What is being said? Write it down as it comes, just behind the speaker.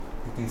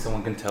You think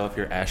someone can tell if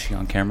you're ashy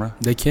on camera?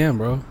 They can,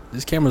 bro.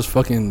 This camera's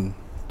fucking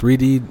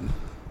 3D.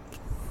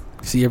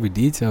 See every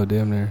detail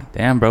damn near.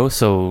 Damn, bro.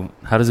 So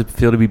how does it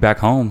feel to be back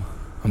home?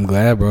 I'm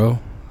glad, bro.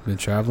 Been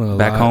traveling a lot.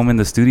 Back home in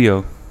the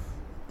studio.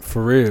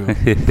 For real.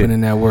 Putting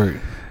in that work.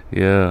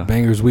 Yeah.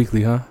 Bangers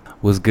Weekly, huh?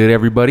 What's good,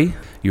 everybody?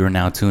 You are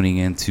now tuning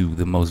into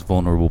The Most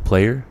Vulnerable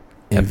Player.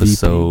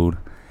 MVP.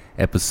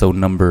 Episode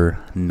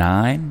number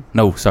 9.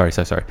 No, sorry.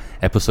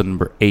 Episode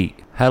number 8.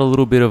 Had a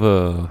little bit of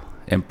a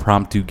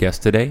impromptu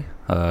guest today.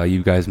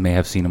 You guys may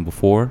have seen him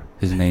before.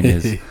 His name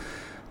is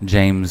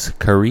James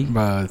Curry.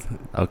 Bro,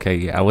 Okay,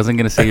 yeah, I wasn't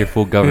gonna say your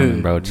full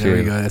government, bro. there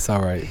we Chill. go. That's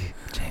all right.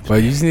 James,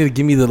 But you just need to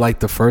give me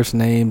the first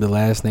name, the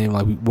last name,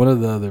 like one or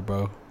the other,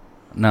 bro.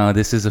 No,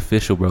 this is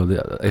official, bro.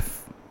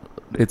 If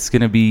it's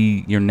gonna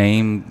be your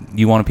name,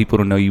 you want people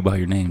to know you by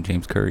your name,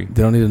 James Curry.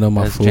 They don't need to know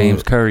my That's full.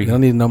 James Curry. They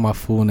don't need to know my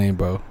full name,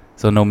 bro.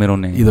 So no middle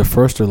name. Either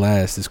first or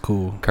last is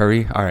cool.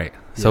 Curry. All right.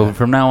 So Yeah.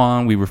 from now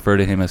on, we refer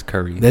to him as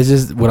Curry. That's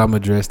just what I'm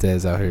addressed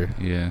as out here.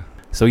 Yeah.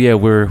 So yeah,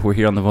 we're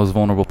here on The Most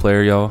Vulnerable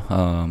Player, y'all.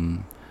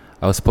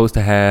 I was supposed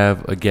to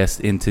have a guest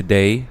in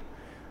today.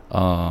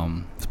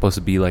 Supposed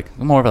to be like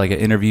more of like an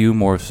interview,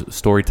 more of a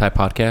story type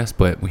podcast,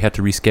 but we had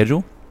to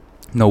reschedule.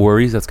 No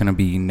worries, that's gonna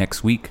be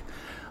next week.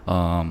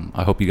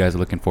 I hope you guys are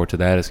looking forward to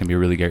that. It's gonna be a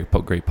really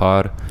great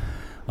pod.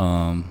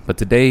 But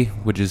today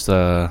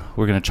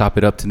we're gonna chop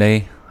it up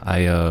today.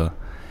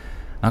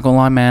 Not gonna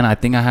lie, man, I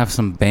think I have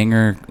some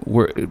banger.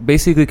 We're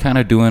basically kind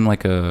of doing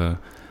like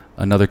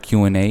another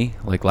Q&A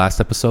like last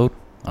episode.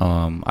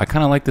 I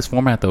kind of like this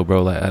format though,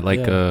 bro. I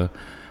like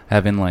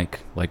having like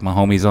my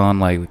homies on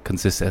like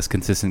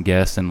consistent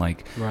guests and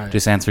like Right.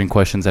 just answering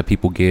questions that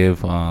people give.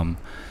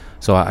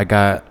 So I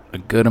got a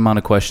good amount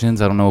of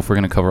questions. I don't know if we're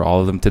gonna cover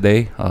all of them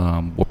today.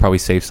 We'll probably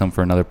save some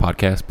for another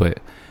podcast, but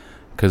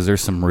because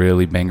there's some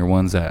really banger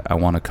ones that I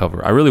want to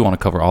cover. I really want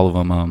to cover all of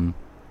them.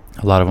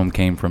 A lot of them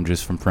came from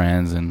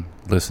friends and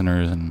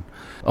listeners,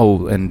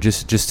 and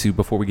just to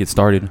before we get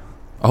started,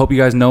 I hope you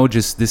guys know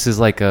this is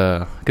like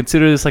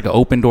consider this like an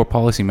open door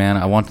policy, man.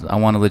 I want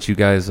to let you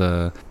guys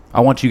I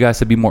want you guys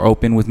to be more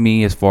open with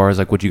me as far as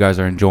like what you guys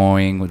are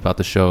enjoying about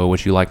the show,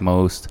 what you like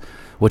most,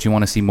 what you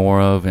want to see more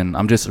of, and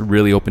I'm just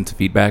really open to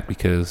feedback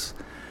because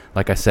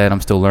like I said,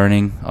 I'm still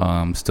learning,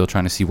 still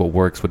trying to see what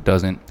works, what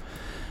doesn't.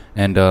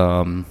 And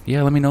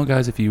yeah, let me know,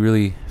 guys, if you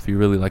really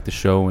like the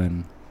show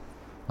and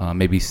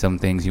maybe some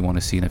things you want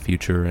to see in the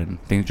future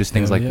and things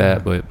Hell like yeah.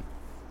 that. But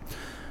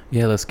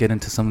yeah, let's get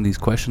into some of these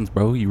questions,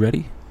 bro. You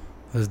ready?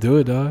 Let's do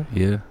it, dog.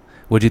 Yeah.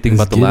 What'd you think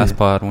Let's about the get last it.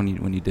 pod when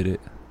you did it?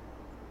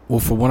 Well,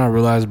 for one, I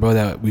realized, bro,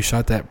 that we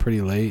shot that pretty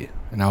late,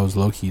 and I was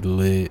low key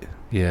lit.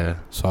 Yeah.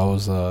 So I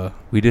was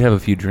We did have a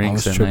few I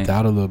drinks was that tripped night.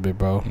 out a little bit,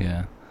 bro.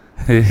 Yeah.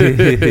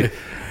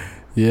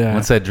 Yeah.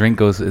 Once that drink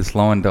is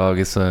flowing, dog,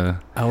 it's I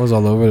was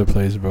all over the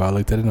place, bro. I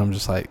looked at it and I'm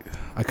just like,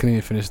 I couldn't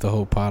even finish the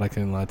whole pod. I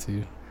couldn't lie to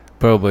you.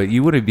 bro, but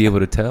you wouldn't be able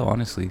to tell,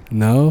 honestly.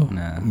 No,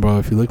 Nah. bro.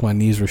 If you look, my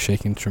knees were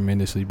shaking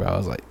tremendously, bro. I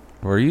was like,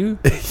 Were you?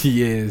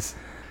 yes.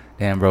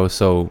 Damn, bro.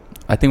 So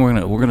I think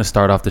we're gonna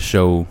start off the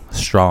show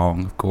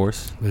strong, of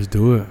course. Let's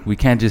do it. We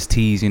can't just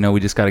tease, we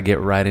just gotta get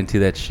right into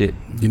that shit.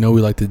 You know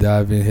we like to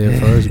dive in here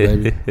first,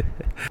 baby.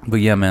 But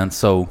yeah, man.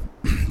 So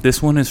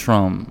this one is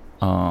from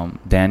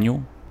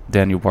Daniel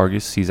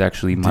Vargas. He's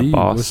actually my D,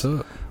 boss. what's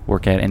up?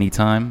 Work at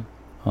Anytime.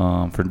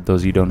 For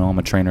those of you who don't know, I'm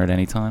a trainer at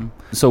Anytime.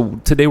 So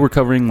today we're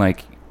covering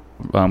like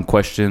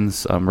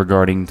questions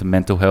regarding to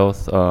mental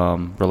health,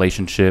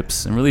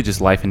 relationships, and really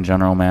just life in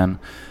general, man.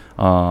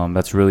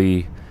 That's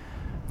really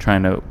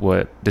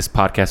what this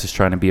podcast is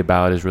trying to be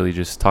about, is really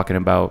just talking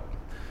about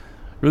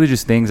really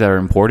just things that are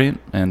important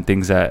and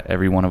things that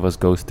every one of us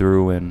goes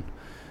through, and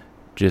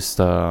just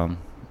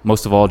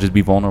most of all, just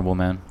be vulnerable,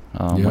 man.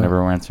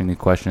 Whenever we're answering these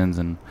questions.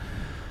 And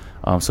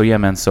so yeah,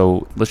 man.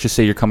 So let's just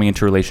say you're coming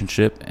into a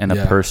relationship and a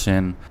Yeah.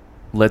 person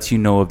lets you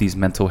know of these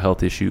mental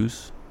health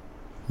issues.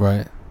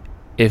 Right.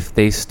 If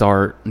they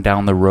start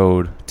down the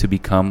road to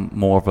become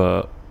more of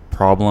a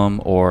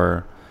problem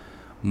or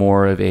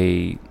more of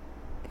a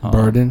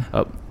Burden.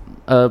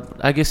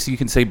 I guess you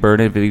can say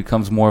burden. If it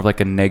becomes more of like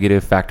a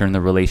negative factor in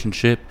the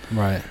relationship,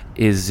 Right.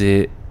 is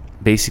it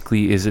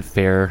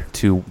fair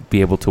to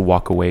be able to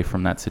walk away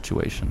from that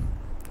situation?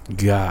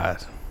 God,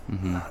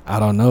 Hmm. I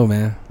don't know,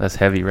 man. That's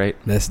heavy, right?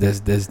 That's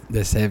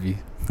heavy.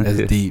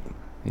 That's deep.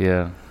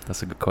 Yeah,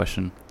 that's a good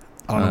question.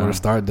 I don't know where to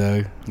start,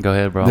 Doug. Go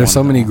ahead, bro. There's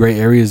so many great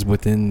areas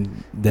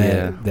within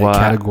that Well,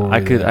 category.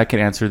 I could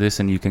answer this,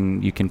 and you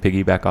can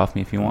piggyback off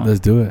me if you want. Let's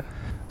do it.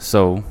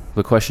 So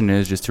the question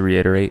is, just to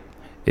reiterate,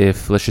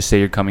 if let's just say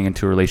you're coming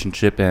into a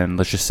relationship, and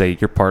let's just say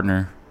your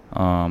partner,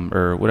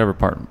 or whatever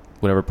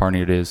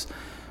partner it is,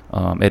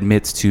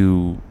 admits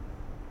to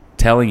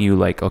telling you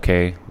like,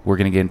 okay, we're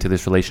gonna get into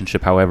this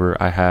relationship. However,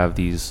 I have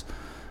these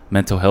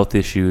mental health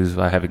issues.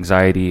 I have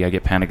anxiety. I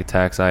get panic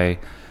attacks. I'm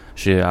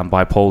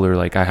bipolar.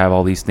 Like I have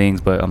all these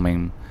things, but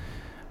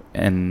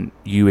and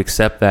you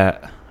accept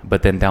that,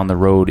 but then down the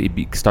road it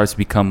starts to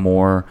become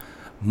more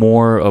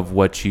more of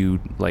what you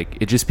like.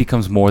 It just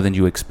becomes more than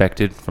you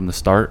expected from the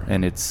start,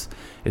 and it's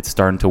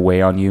starting to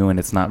weigh on you, and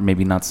it's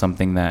not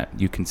something that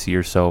you can see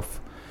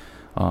yourself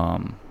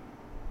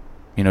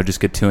just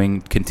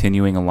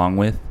continuing along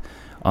with.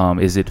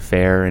 Is it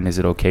fair, and is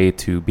it okay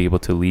to be able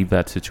to leave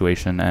that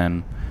situation?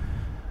 And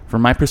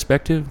from my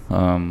perspective,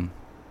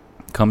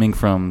 coming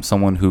from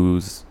someone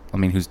who's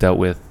dealt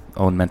with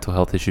own mental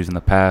health issues in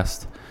the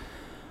past,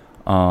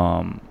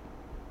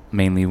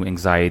 mainly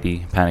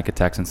anxiety, panic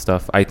attacks and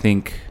stuff, I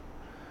think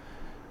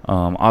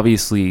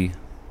obviously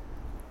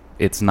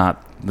it's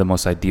not the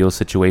most ideal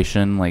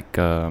situation. Like,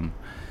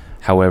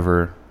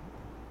 however,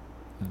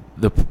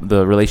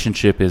 the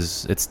relationship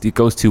it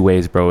goes two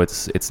ways, bro.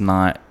 It's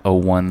not a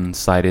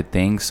one-sided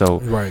thing.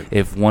 So right.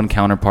 If one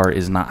counterpart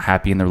is not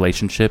happy in the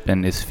relationship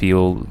and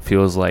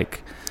feels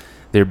like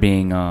they're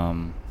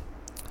being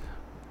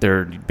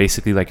they're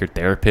basically like your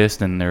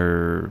therapist, and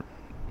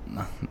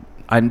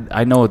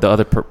I know the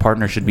other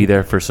partner should be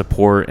there for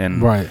support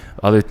and right.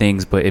 other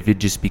things, but if it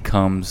just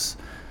becomes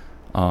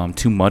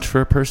too much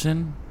for a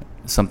person,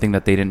 something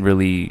that they didn't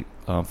really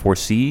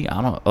foresee,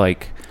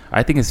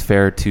 I think it's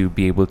fair to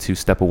be able to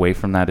step away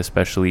from that,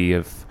 especially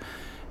if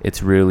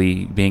it's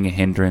really being a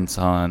hindrance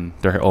on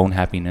their own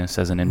happiness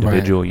as an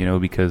individual, right.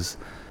 Because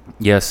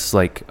yes,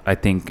 like, I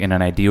think in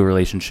an ideal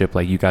relationship,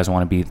 like, you guys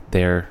want to be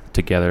there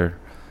together,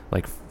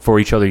 like, for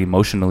each other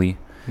emotionally.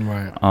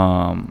 Right.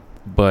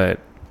 But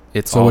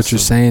it's so what you're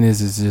saying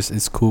is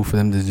it's cool for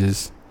them to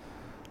just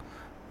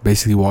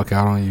basically walk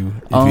out on you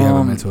if you have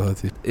a mental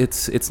health issue.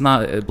 It's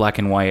not black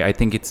and white. I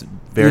think it's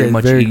very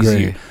much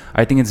easier. Gray.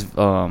 I think it's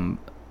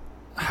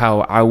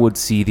how I would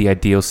see the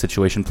ideal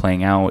situation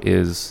playing out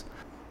is...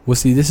 Well,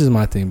 see, this is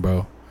my thing,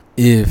 bro.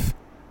 If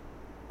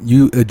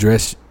you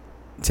address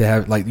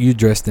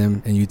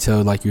them and you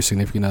tell, like, your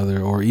significant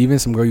other, or even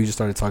some girl you just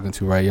started talking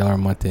to, right? Y'all are a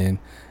month in,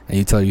 and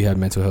you tell her you have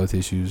mental health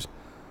issues.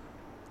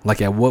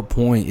 Like, at what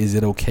point is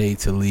it okay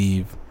to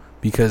leave?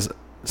 Because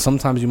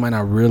sometimes you might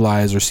not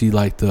realize or see,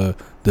 like, the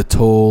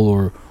toll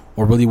or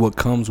really what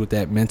comes with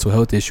that mental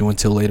health issue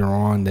until later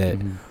on that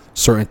mm-hmm.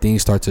 certain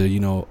things start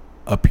to,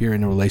 appear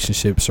in a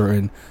relationship,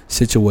 certain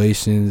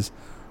situations,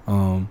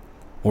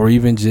 or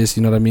even just,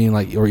 you know what I mean?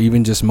 Like, or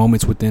even just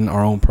moments within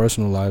our own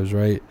personal lives,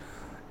 right?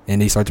 And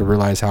they start to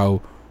realize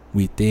how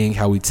we think,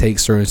 how we take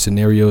certain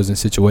scenarios and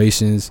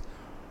situations.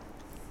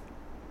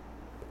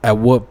 At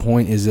what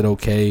point is it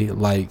okay?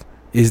 Like,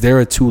 is there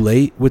a too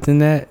late within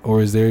that?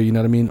 Or is there, you know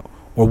what I mean?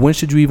 Or when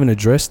should you even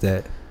address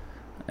that?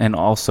 And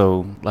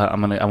also, I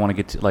want to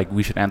get to, like,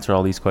 we should answer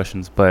all these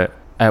questions, but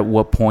at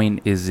what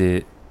point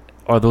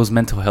are those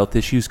mental health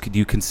issues, could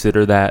you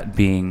consider that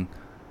being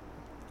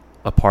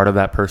a part of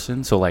that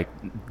person? So, like,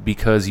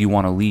 because you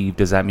want to leave,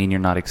 does that mean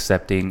you're not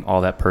accepting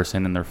all that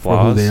person and their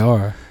flaws? For who they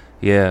are.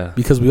 Yeah.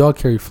 Because we all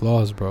carry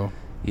flaws, bro.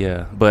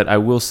 Yeah. But I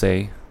will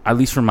say, at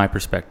least from my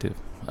perspective,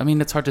 I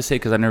mean, it's hard to say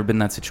because I've never been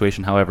in that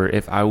situation. However,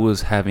 if I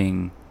was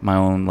having my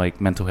own,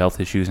 like, mental health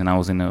issues and I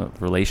was in a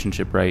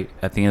relationship, right,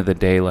 at the end of the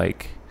day,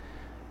 like,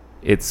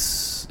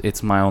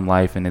 it's my own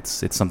life, and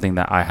it's something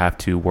that I have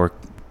to work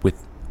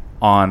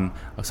on,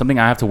 something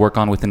I have to work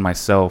on within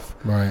myself.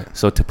 Right.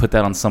 So to put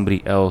that on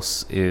somebody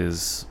else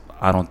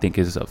I don't think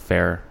is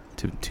fair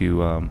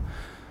to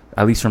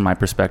at least from my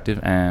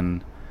perspective.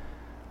 And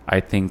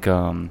I think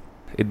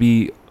it'd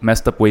be a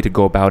messed up way to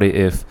go about it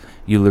if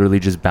you literally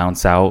just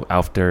bounce out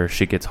after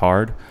shit gets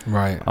hard.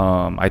 Right.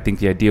 I think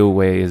the ideal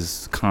way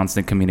is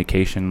constant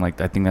communication. Like,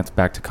 I think that's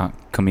back to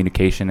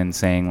communication and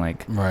saying,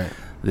 like, right,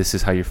 this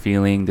is how you're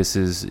feeling. This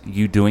is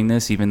you doing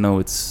this, even though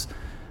it's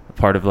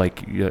part of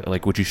like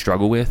what you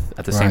struggle with.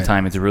 At the same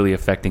time, it's really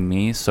affecting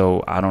me.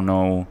 So I don't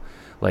know.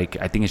 Like,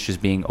 I think it's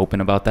just being open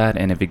about that.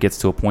 And if it gets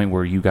to a point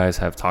where you guys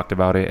have talked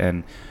about it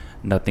and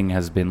nothing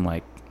has been,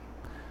 like,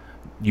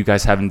 you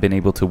guys haven't been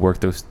able to work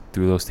through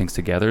those things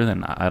together,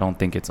 then I don't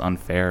think it's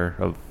unfair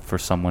for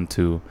someone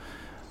to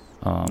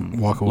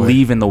walk away.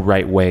 Leave in the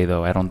right way,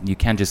 though. You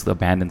can't just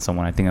abandon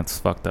someone. I think that's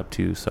fucked up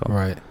too. So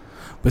right.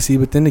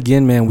 But then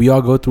again, man, we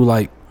all go through,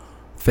 like,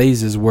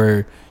 phases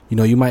where,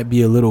 you might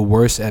be a little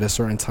worse at a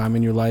certain time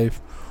in your life,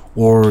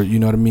 or, you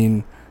know what I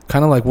mean,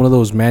 kind of like one of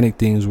those manic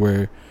things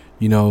where,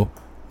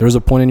 there's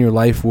a point in your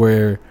life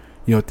where,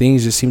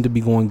 things just seem to be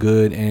going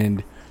good,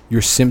 and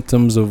your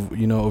symptoms of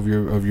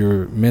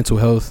your mental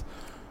health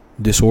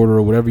disorder,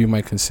 or whatever you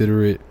might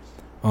consider it,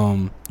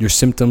 your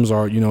symptoms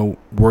are,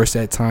 worse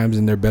at times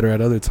and they're better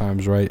at other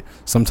times, right?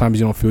 Sometimes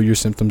you don't feel your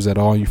symptoms at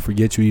all. You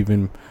forget you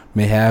even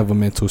may have a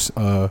mental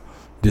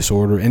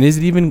disorder.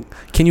 And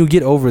can you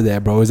get over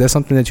that, bro? Is that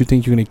something that you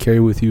think you're going to carry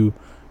with you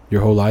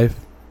your whole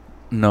life?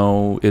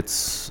 No,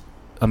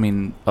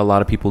 a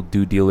lot of people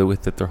do deal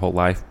with it their whole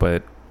life,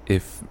 but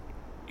if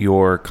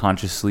you're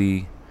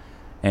consciously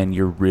and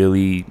you're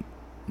really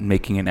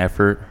making an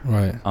effort,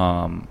 right,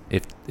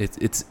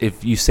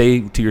 if you say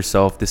to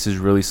yourself, this is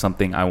really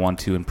something I want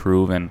to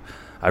improve and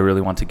I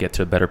really want to get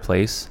to a better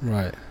place,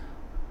 right,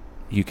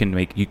 you can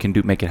make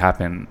it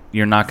happen.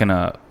 You're not going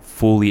to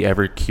fully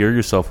ever cure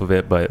yourself of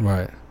it, but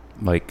right,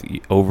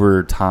 like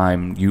over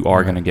time you are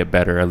Right. going to get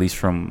better, at least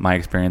from my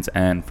experience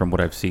and from what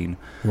I've seen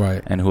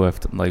Right. and who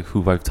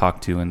I've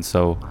talked to. And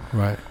so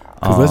Right.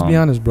 Because let's be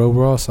honest, bro,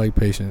 we're all psych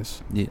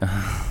patients. yeah,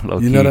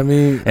 You know what I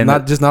mean? And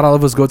not all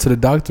of us go to the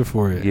doctor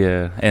for it.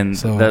 yeah, and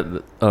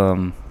So-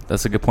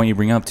 that's a good point you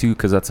bring up too,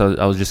 because that's how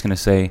I was just gonna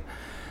say.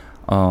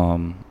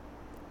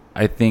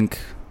 I think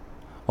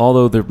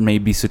although there may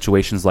be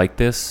situations like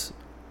this,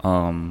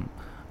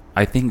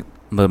 I think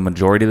the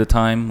majority of the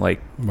time,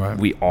 like Right.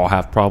 we all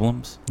have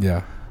problems.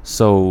 Yeah.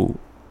 So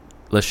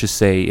let's just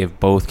say if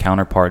both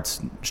counterparts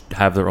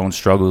have their own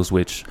struggles,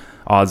 which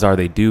odds are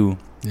they do,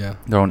 Yeah.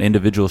 their own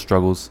individual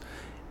struggles.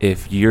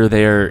 If you're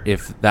there,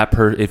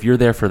 if you're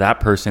there for that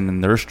person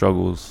and their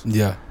struggles,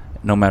 Yeah.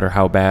 no matter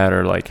how bad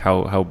or like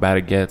how bad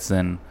it gets,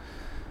 then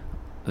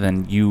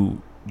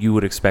you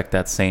would expect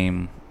that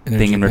same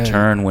thing in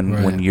return when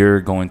Right. you're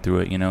going through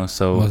it, you know.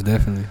 So Most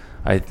definitely.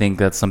 I think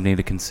that's something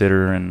to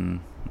consider and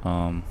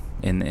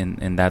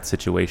in that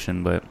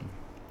situation. But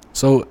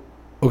So,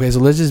 okay, so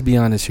let's just be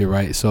honest here,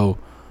 right? So,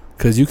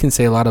 because you can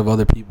say a lot of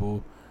other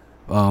people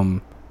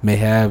may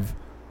have,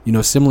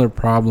 similar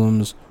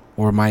problems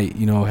or might,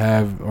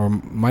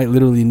 might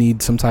literally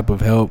need some type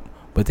of help,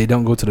 but they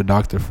don't go to the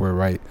doctor for it,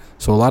 right?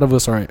 So a lot of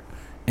us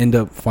end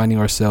up finding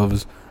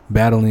ourselves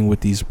battling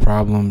with these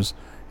problems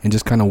and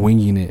just kind of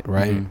winging it,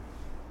 right? Mhm.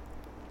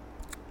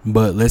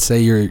 But let's say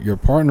your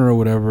partner or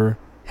whatever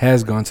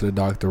has gone to the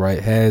doctor, right?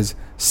 Has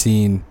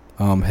seen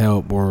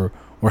help or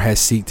has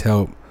sought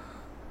help,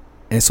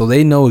 and so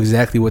they know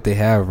exactly what they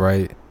have,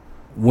 right?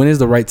 When is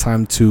the right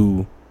time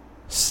to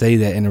say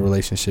that in a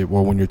relationship,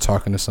 or when you're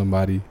talking to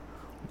somebody,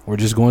 or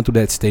just going through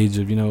that stage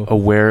of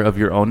aware of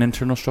your own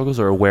internal struggles,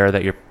 or aware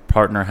that your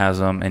partner has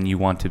them and you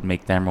want to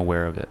make them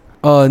aware of it?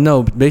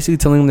 No, basically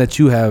telling them that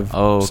you have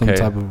some okay.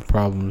 type of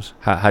problems.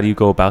 How do you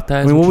go about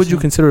that? I mean, what would you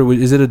consider?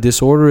 Is it a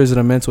disorder? Is it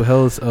a mental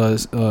health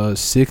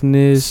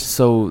sickness?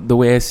 So the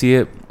way I see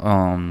it,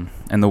 and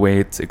the way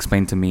it's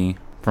explained to me,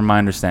 from my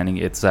understanding,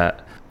 it's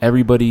that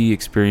everybody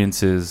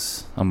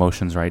experiences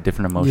emotions, right?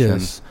 Different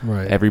emotions. Yes,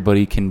 right.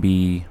 Everybody can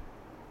be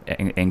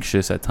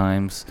anxious at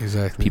times.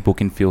 Exactly. People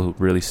can feel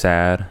really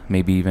sad,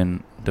 maybe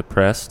even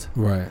depressed.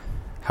 Right.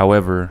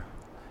 However,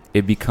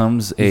 it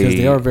becomes because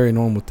they are very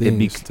normal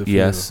things to feel.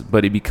 Yes,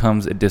 but it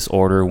becomes a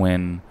disorder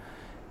when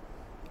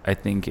I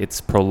think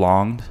it's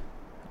prolonged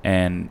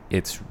and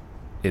it's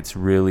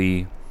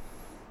really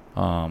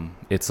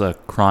it's a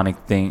chronic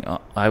thing.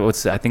 I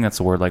think that's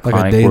the word, like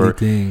chronic, a daily where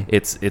thing.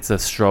 it's a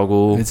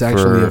struggle. It's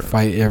actually for a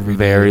fight every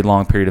very day.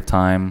 long period of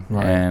time,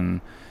 Right.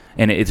 and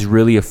it's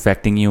really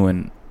affecting you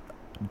in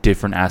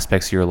different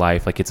aspects of your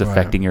life. Like it's Right.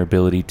 affecting your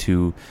ability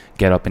to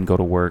get up and go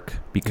to work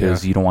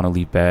because you don't want to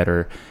leave bed,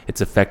 or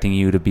it's affecting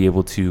you to be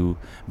able to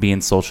be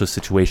in social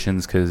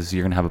situations because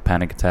you're gonna have a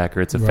panic attack,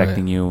 or it's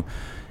affecting you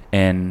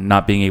and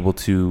not being able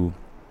to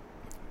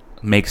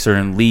make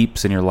certain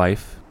leaps in your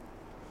life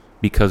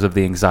because of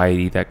the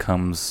anxiety that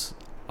comes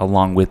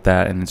along with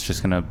that, and it's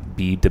just gonna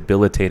be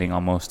debilitating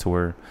almost to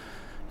where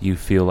you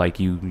feel like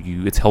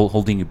it's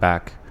holding you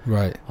back.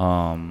 Right.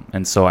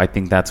 And so I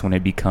think that's when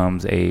it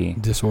becomes a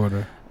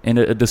Disorder.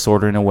 a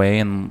disorder in a way,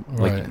 and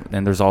Right.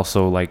 and there's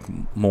also like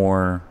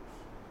more,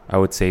 I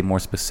would say, more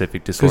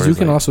specific disorders. Because you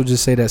can like, also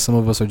just say that some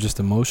of us are just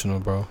emotional,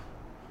 bro.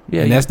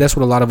 yeah, And that's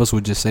what a lot of us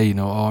would just say.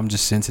 Oh, I'm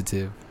just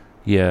sensitive.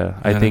 yeah.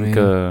 I know think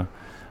what I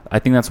I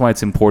think that's why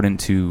it's important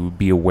to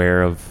be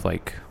aware of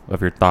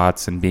of your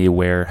thoughts and be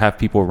aware, have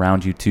people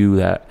around you too,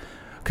 that,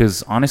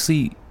 because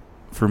honestly,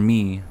 for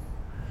me,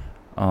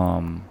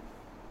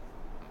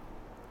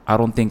 I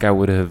don't think I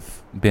would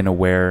have been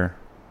aware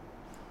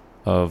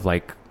of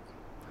I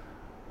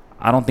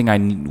don't think I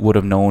would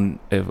have known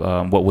if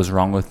what was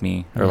wrong with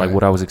me, or like Right.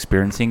 what I was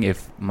experiencing,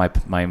 if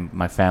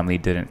my family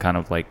didn't kind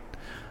of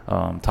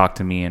talk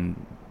to me and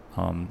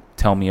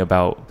tell me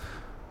about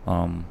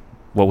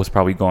what was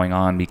probably going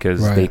on,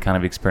 because they Right. kind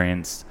of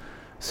experienced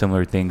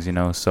similar things,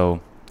 so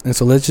And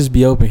so let's just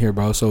be open here,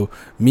 bro. So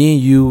me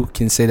and you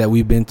can say that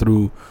we've been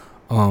through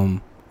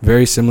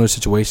very similar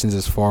situations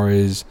as far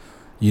as,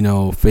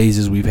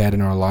 phases we've had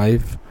in our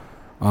life.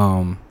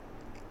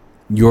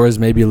 Yours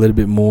may be a little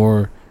bit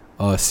more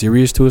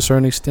serious to a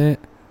certain extent.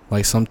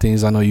 Like some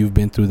things I know you've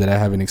been through that I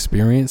haven't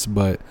experienced,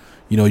 but,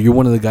 you're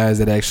one of the guys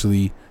that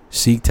actually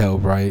seeked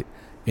help, right?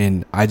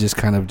 And I just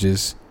kind of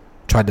just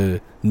tried to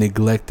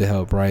neglect the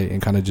help, right?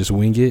 And kind of just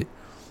wing it.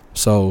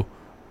 So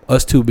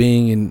us two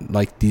being in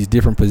these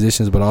different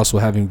positions, but also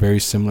having very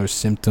similar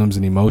symptoms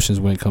and emotions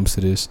when it comes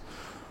to this,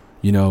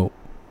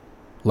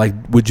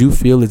 would you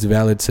feel it's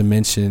valid to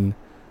mention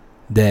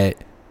that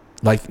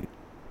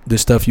the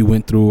stuff you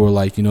went through, or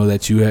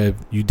that you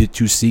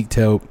seeked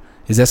help?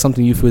 Is that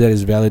something you feel that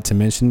is valid to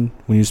mention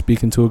when you're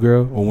speaking to a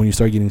girl, or when you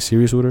start getting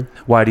serious with her?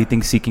 why do you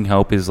think seeking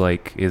help is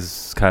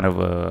kind of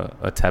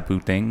a taboo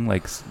thing?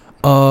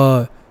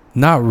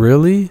 Not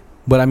really,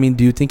 but I mean,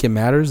 do you think it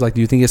matters? Do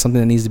you think it's something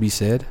that needs to be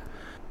said?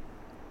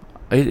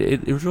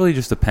 It really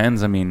just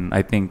depends. I mean,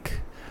 I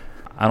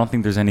don't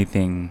think there's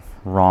anything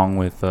wrong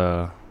with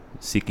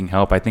seeking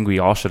help. I think we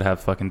all should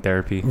have fucking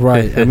therapy.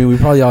 Right. I mean, we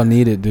probably all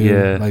need it, dude.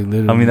 Yeah. Like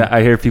literally. I mean,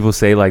 I hear people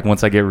say like,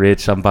 once I get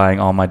rich, I'm buying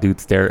all my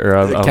dudes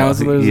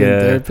counselors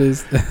and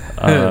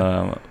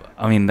therapists.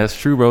 I mean, that's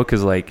true, bro.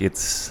 Because like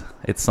it's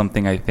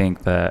something I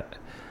think that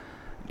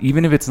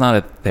even if it's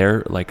not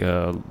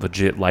a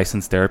legit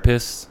licensed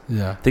therapist,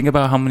 yeah. think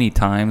about how many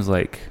times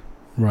like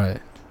right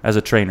as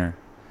a trainer,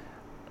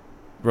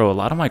 bro. A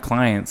lot of my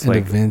clients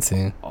like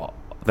venting.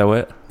 That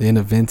what? They end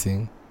up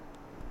venting.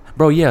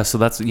 Bro, yeah, so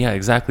that's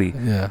exactly.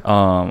 Yeah.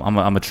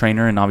 I'm a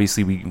trainer, and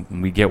obviously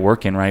we get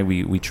working, right?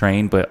 We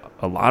train, but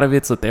a lot of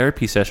it's a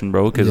therapy session,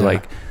 bro, because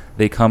like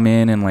they come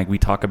in and like we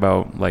talk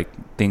about like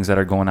things that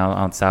are going on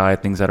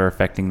outside, things that are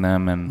affecting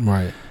them, and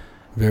right.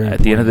 Very at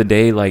the end of the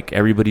day, like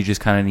everybody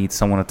just kind of needs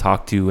someone to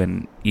talk to,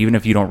 and even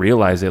if you don't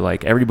realize it,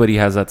 like everybody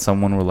has that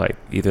someone where like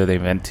either they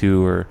vent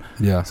to or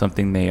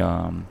something they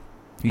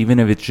even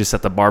if it's just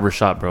at the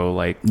barbershop, bro,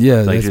 like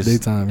like that's just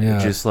big time,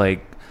 just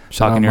like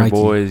shout talking to your Mikey.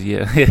 boys,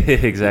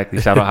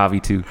 exactly. Shout out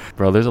Javi too,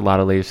 bro. There's a lot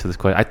of layers to this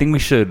question. I think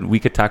we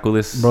could tackle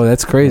this, bro.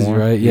 That's crazy, more.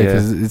 Right? Yeah,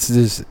 because it's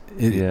just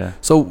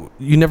So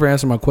you never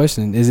answered my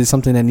question. Is it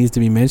something that needs to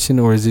be mentioned,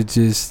 or is it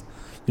just,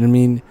 you know what I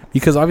mean?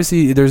 Because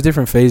obviously there's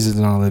different phases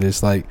in all of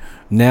this. Like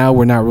now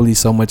we're not really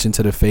so much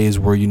into the phase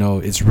where, you know,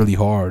 it's really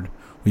hard.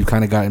 We've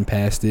kind of gotten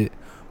past it,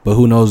 but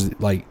who knows?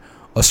 Like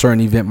a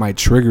certain event might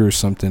trigger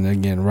something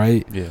again,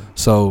 right? Yeah.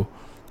 So,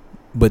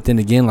 but then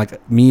again,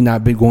 like me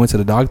not going to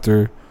the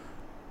doctor,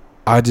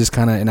 I just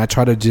I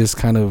try to just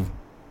kind of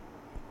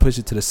push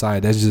it to the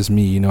side. That's just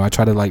me, you know. I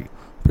try to like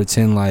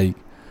pretend like,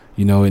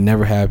 you know, it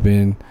never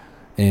happened,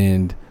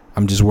 and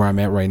I'm just where I'm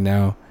at right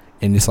now.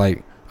 And it's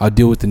like I'll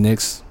deal with the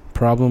next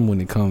problem when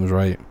it comes,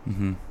 right?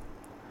 Mm-hmm.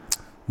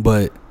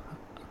 But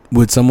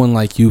would someone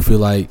like you feel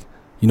like,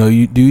 you know,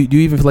 do you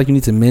even feel like you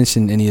need to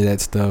mention any of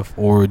that stuff,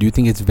 or do you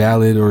think it's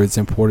valid or it's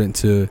important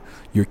to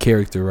your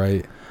character,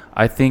 right?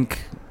 I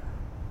think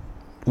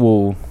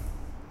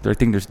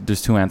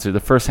there's two answers. The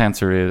first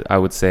answer is I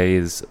would say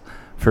is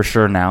for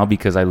sure now,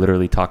 because I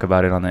literally talk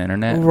about it on the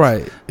internet,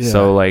 right? Yeah.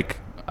 So like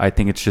I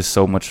think it's just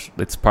so much.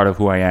 It's part of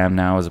who I am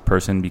now as a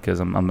person because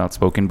I'm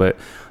outspoken. But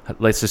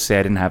let's just say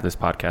I didn't have this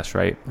podcast,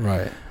 right?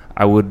 Right.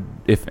 I would,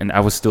 and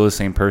I was still the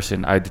same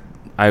person,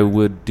 I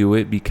would do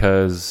it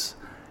because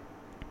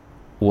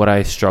what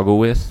I struggle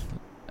with,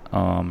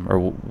 or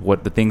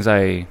what the things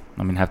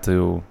have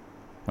to.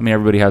 I mean,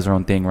 everybody has their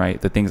own thing,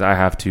 right? The things I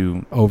have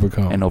to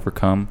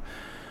overcome.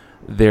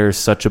 They're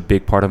such a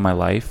big part of my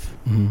life,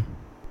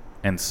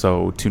 and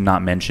so to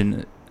not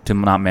mention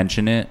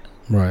it,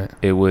 right?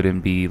 It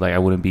wouldn't be like I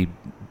wouldn't be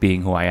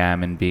being who I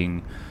am and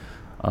being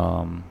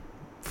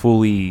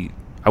fully.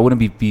 I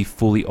wouldn't be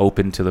fully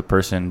open to the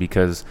person,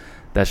 because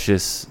that's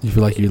just, you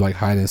feel like you're like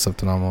hiding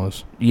something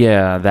almost.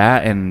 Yeah,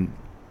 that, and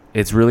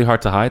it's really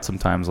hard to hide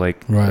sometimes.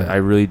 Like right.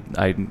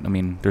 I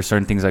mean, there's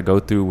certain things I go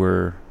through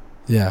where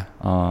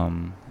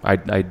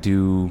I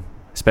do,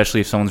 especially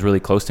if someone's really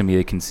close to me,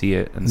 they can see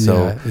it, and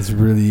so it's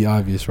really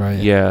obvious, right?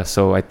 Yeah,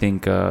 so I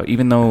think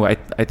even though I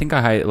think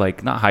I hide,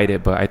 like not hide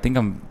it, but I think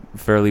I'm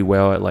fairly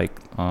well at like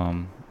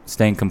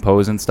staying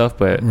composed and stuff,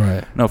 but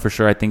right. No, for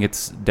sure I think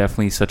it's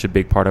definitely such a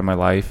big part of my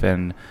life.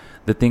 And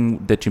the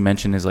thing that you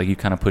mentioned is like you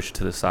kind of push it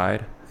to the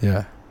side.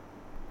 Yeah,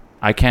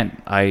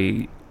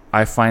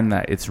 I find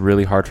that it's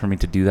really hard for me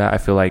to do that. I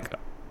feel like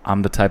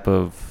I'm the type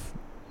of,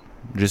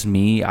 just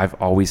me, I've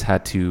always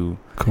had to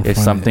if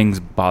something's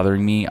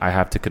bothering me, I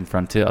have to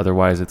confront it,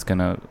 otherwise it's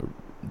gonna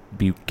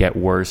get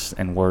worse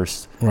and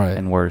worse, right,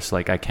 and worse.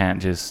 Like I can't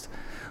just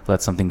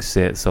let something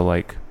sit. So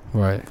like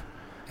right.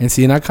 And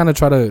see, and I kind of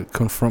try to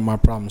confront my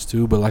problems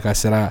too, but like I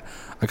said,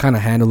 I kind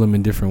of handle them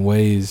in different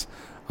ways.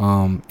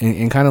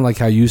 And kind of like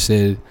how you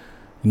said,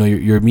 you know,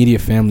 your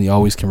immediate family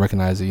always can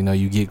recognize it. You know,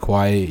 you get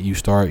quiet, you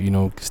start, you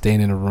know, staying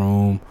in a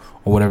room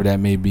or whatever that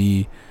may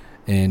be.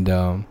 And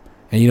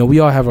you know, we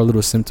all have our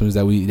little symptoms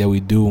that we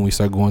do when we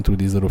start going through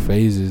these little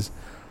phases.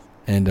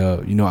 And,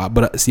 you know,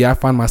 but see, I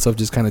find myself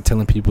just kind of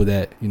telling people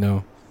that, you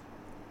know,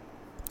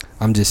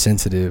 I'm just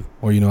sensitive,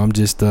 or, you know, I'm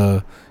just,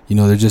 you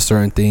know, there's just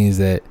certain things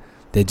that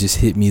just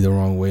hit me the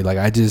wrong way. Like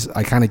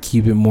I kind of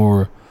keep it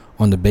more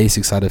on the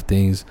basic side of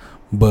things.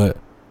 But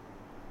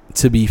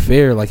to be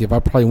fair, like if I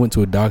probably went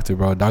to a doctor,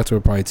 bro, a doctor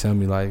would probably tell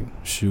me like,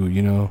 shoot,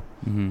 you know,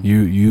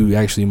 you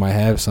actually might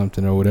have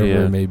something or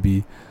whatever it may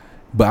be.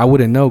 But I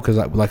wouldn't know, because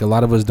like a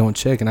lot of us don't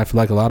check, and I feel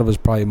like a lot of us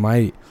probably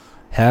might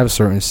have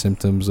certain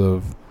symptoms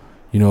of,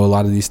 you know, a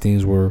lot of these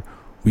things where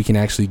we can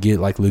actually get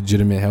like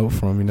legitimate help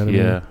from, you know what I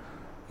mean?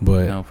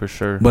 But no, for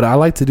sure. But I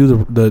like to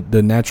do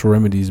the natural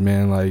remedies,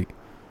 man. Like,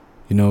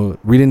 you know,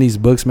 reading these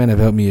books, man, have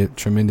helped me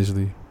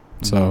tremendously.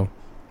 So,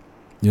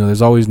 you know,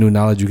 there's always new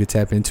knowledge you could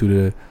tap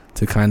into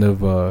to kind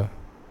of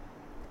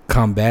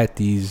combat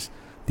these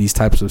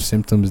types of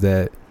symptoms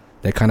that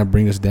kind of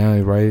bring us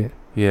down, right?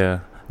 Yeah.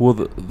 Well,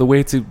 the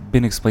way it's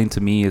been explained to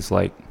me is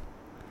like,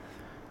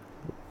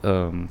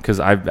 because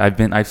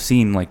I've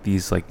seen like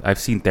these, like I've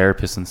seen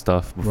therapists and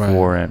stuff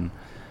before, right.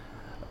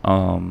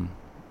 And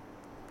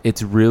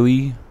it's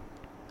really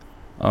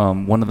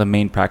one of the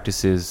main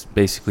practices,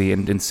 basically,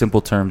 in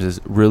simple terms, is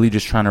really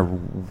just trying to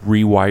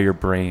rewire your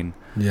brain.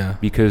 Yeah.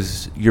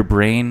 Because your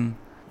brain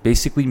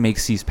basically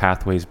makes these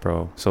pathways,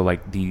 bro. So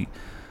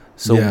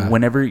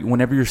whenever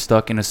you're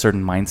stuck in a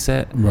certain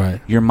mindset,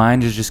 right, your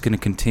mind is just going to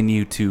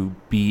continue to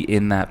be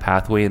in that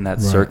pathway, in that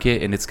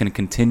circuit, and it's going to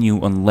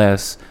continue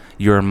unless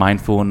you're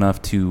mindful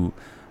enough to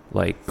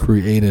like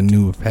create a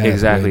new pathway.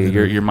 Exactly.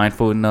 You're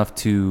mindful enough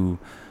to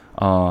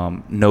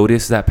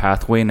notice that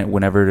pathway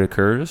whenever it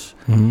occurs,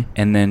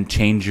 and then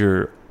change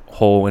your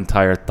whole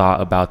entire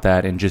thought about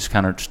that and just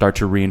kind of start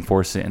to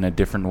reinforce it in a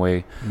different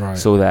way,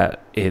 so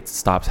that it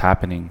stops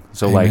happening.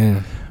 So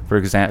Amen.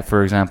 Like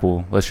for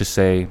example, let's just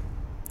say,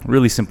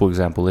 really simple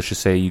example, let's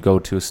just say you go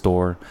to a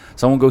store,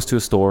 someone goes to a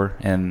store,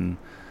 and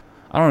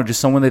I don't know, just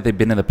someone that they've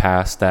been in the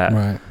past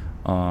that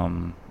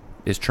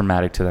is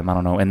traumatic to them, I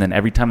don't know, and then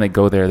every time they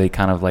go there they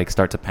kind of like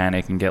start to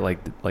panic and get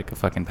like a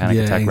fucking panic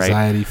attack, right?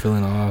 Anxiety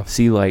feeling off.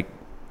 See, like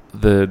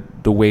the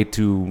way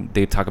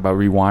they talk about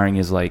rewiring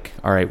is like,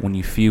 all right, when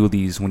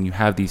you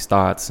have these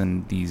thoughts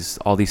and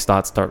all these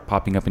thoughts start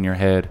popping up in your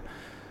head,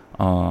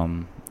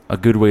 a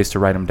good way is to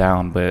write them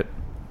down, but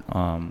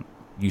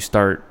you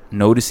start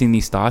noticing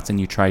these thoughts and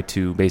you try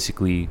to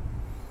basically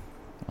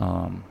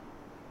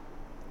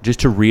just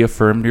to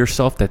reaffirm to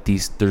yourself that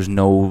there's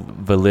no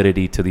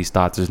validity to these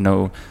thoughts.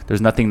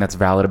 There's nothing that's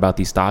valid about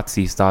these thoughts.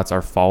 These thoughts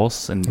are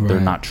false and they're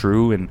not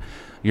true, and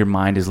your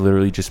mind is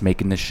literally just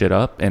making this shit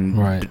up. And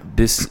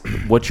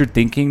what you're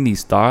thinking,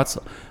 these thoughts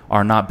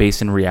are not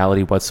based in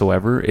reality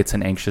whatsoever. It's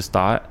an anxious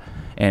thought,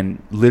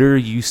 and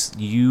literally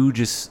you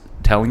just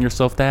telling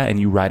yourself that and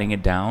you writing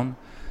it down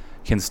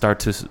can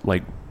start to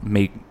like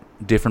make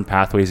different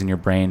pathways in your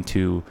brain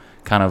to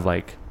kind of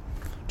like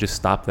just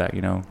stop that,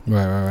 you know?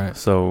 Right.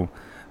 So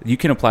you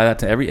can apply that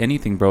to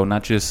anything, bro.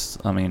 Not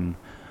just, I mean,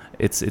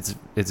 it's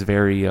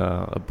very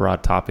a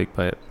broad topic,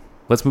 but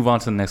let's move on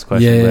to the next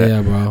question.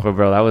 Yeah, bro. But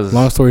bro, that was,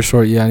 long story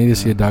short. Yeah, I need to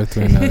see a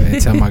doctor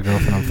and tell my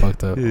girlfriend I'm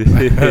fucked up.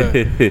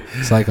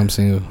 It's like I'm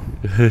single.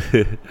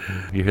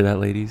 You hear that,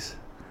 ladies?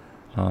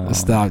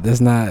 Stop.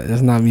 That's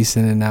not me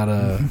sending out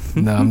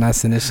no, I'm not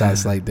sending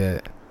shots like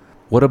that.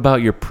 What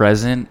about your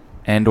present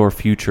and or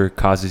future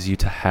causes you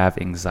to have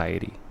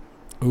anxiety?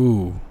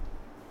 Ooh,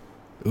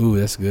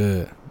 that's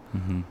good.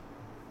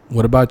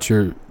 What about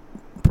the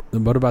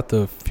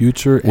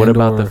future? What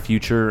about the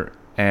future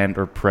and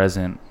or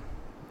present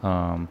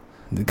that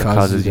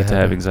causes you to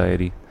have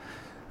anxiety?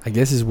 I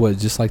guess is what,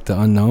 just like the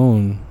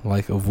unknown,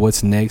 like of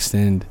what's next,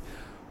 and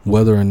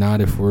whether or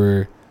not if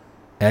we're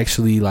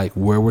actually like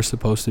where we're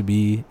supposed to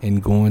be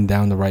and going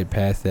down the right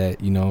path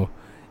that, you know,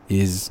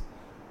 is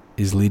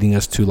leading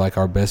us to like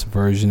our best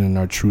version and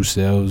our true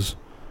selves,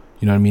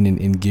 you know what I mean,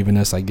 and giving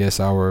us, I guess,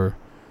 our,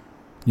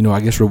 you know, I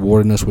guess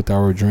rewarding us with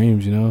our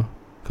dreams, you know,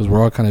 because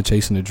we're all kind of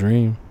chasing a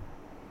dream.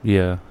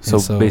 Yeah.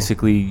 So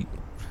basically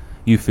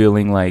you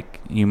feeling like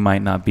you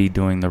might not be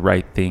doing the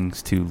right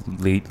things to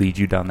lead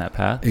you down that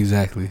path.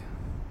 Exactly.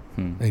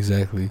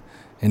 Exactly.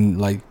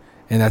 And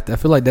I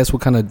feel like that's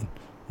what kind of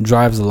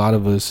drives a lot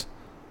of us,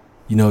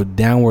 you know,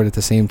 downward at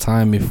the same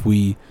time. If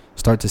we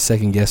start to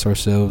second guess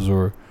ourselves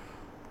or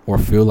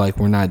feel like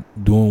we're not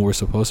doing what we're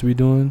supposed to be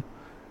doing,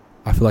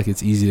 I feel like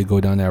it's easy to go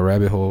down that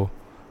rabbit hole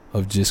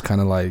of just kind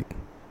of like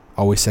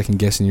always second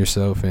guessing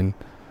yourself and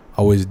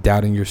always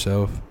doubting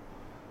yourself.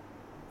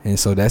 And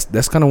so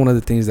that's kind of one of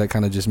the things that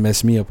kind of just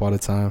mess me up all the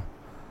time.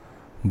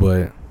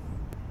 But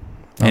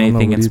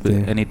anything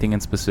in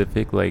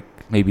specific, like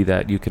maybe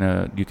that you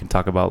can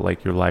talk about,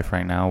 like your life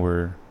right now,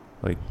 or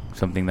like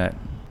something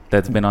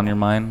that's been on your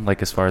mind,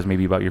 like as far as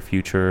maybe about your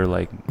future,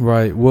 like.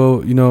 Right.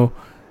 Well, you know,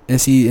 and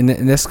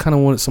that's kind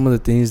of some of the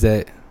things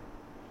that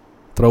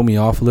throw me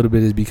off a little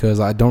bit, is because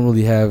I don't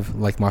really have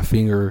like my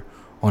finger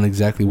on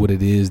exactly what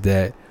it is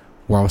that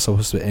where I'm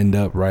supposed to end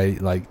up,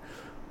 right? Like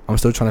I'm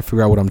still trying to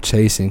figure out what I'm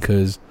chasing,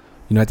 because,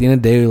 you know, at the end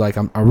of the day, like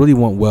I really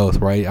want wealth,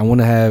 right? I want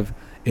to have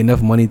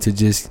enough money to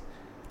just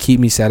keep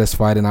me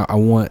satisfied, and I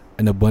want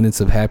an abundance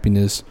of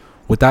happiness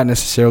without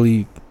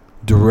necessarily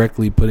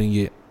directly putting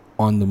it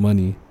on the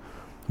money.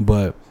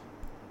 But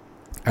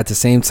at the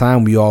same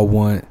time, we all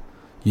want,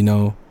 you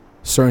know,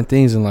 certain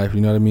things in life,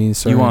 you know what I mean?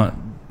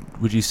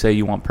 Would you say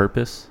you want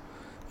purpose?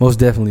 Most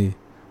definitely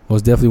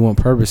want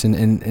purpose,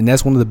 and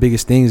that's one of the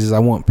biggest things, is I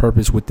want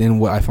purpose within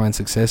what I find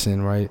success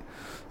in, right?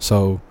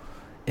 So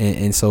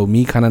and so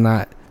me kind of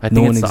not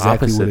knowing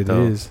exactly what it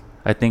is.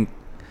 I think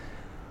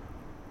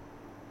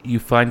you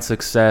find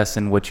success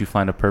in what you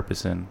find a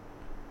purpose in.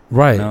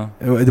 Right. You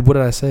know? What did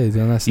I say?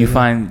 Did I not say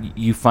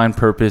you find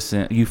purpose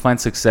in, you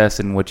find success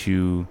in what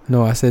you.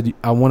 No, I said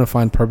I want to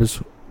find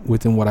purpose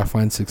within what I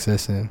find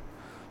success in.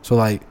 So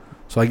I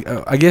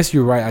guess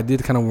you're right. I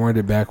did kind of word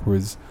it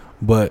backwards,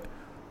 but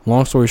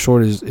long story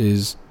short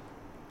is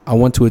I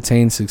want to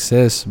attain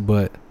success,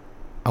 but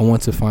I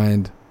want to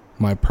find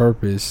my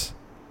purpose,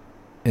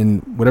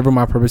 and whatever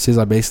my purpose is,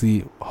 I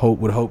basically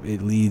would hope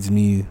it leads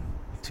me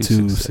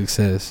to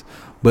success.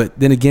 But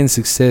then again,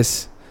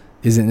 success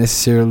isn't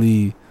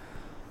necessarily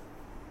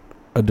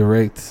a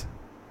direct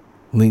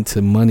link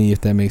to money,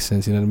 if that makes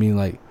sense. You know what I mean?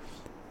 Like,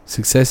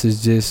 success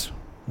is just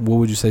what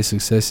would you say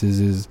success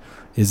is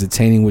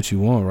attaining what you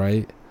want,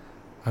 right?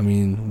 I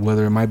mean,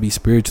 whether it might be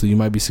spiritually, you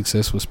might be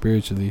successful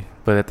spiritually.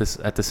 But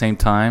at the same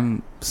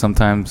time,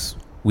 sometimes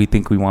we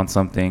think we want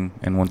something,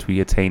 and once we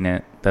attain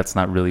it, that's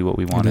not really what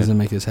we wanted. It doesn't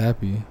make us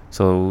happy.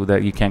 So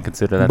that you can't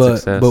consider that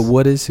success. But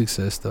what is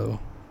success, though?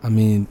 I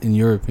mean, in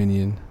your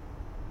opinion.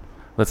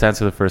 Let's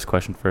answer the first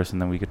question first,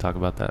 and then we could talk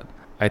about that.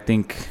 I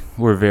think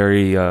we're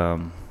very,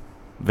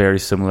 very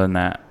similar in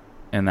that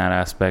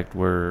aspect,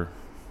 where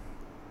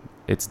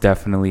it's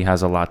definitely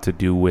has a lot to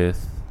do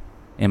with,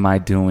 am I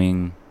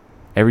doing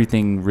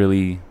everything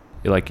really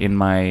like in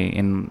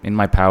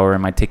my power?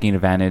 Am I taking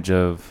advantage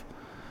of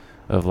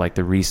like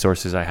the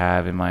resources I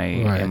have? Am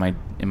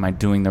I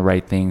doing the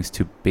right things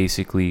to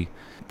basically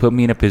put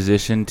me in a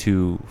position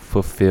to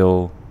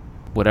fulfill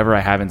whatever I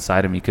have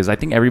inside of me? Because I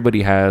think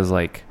everybody has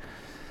like,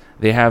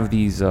 they have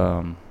these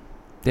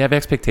they have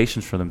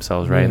expectations for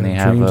themselves, right? And they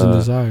have dreams and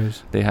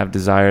desires. They have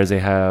desires. They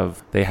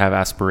have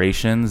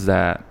aspirations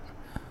that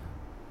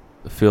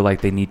feel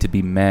like they need to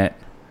be met.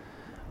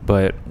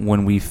 But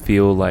when we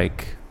feel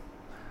like,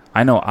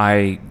 I know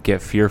I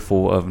get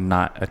fearful of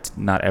not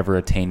ever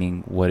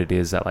attaining what it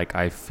is that like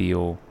I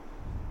feel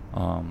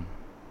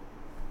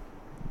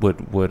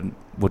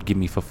would give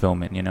me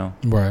fulfillment, you know?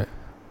 Right.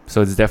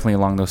 So it's definitely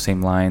along those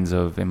same lines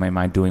of, am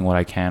I doing what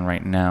I can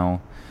right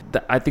now?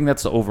 I think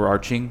that's the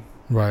overarching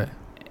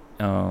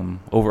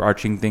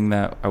thing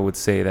that I would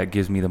say that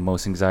gives me the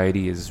most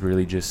anxiety, is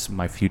really just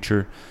my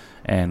future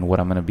and what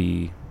I'm gonna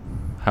be,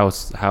 how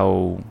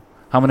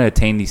I'm gonna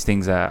attain these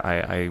things that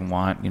I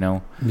want, you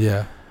know?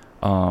 Yeah.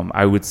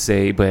 I would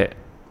say, but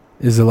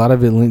is a lot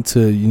of it linked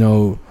to, you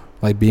know,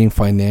 like being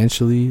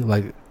financially,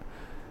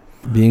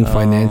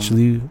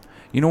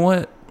 you know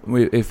what?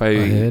 If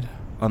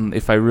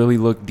I really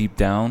look deep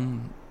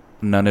down,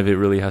 none of it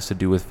really has to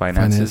do with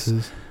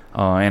finances.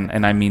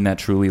 And I mean that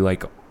truly.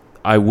 Like,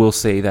 I will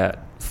say that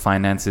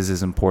finances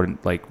is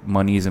important. Like,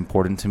 money is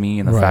important to me,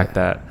 and the fact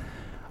that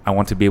I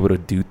want to be able to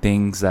do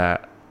things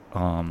that,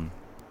 and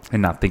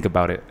not think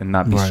about it, and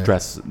not be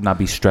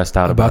stressed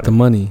out about the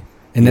money.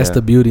 And that's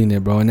the beauty in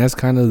it, bro. And that's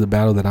kind of the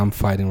battle that I'm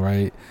fighting,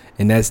 right?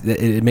 And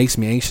it makes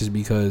me anxious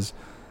because,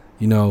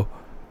 you know,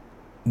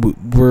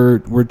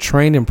 we're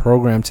trained and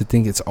programmed to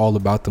think it's all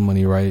about the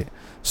money, right?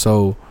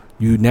 So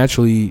you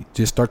naturally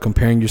just start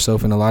comparing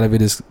yourself, and a lot of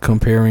it is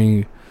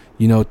comparing,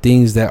 you know,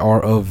 things that are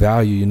of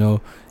value, you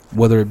know,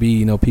 whether it be,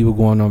 you know, people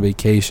going on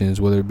vacations,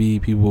 whether it be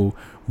people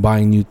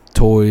buying new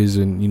toys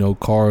and, you know,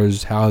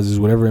 cars, houses,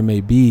 whatever it may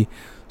be.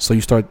 So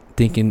you start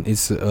thinking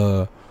it's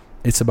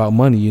about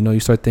money, you know. You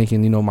start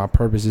thinking, you know, my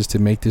purpose is to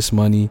make this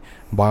money,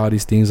 buy all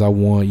these things I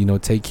want, you know,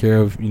 take care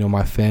of, you know,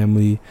 my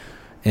family,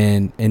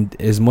 and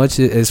as much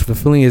as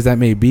fulfilling as that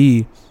may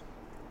be,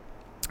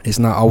 it's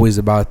not always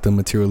about the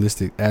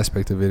materialistic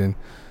aspect of it. And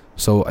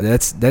so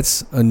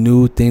that's a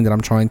new thing that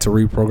I'm trying to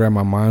reprogram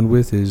my mind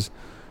with, is,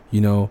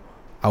 you know,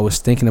 I was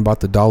thinking about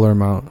the dollar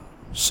amount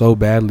so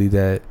badly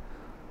that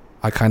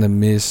I kind of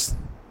missed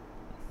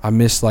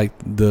like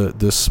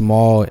the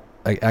small,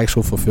 like,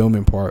 actual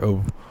fulfillment part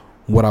of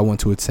what I want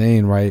to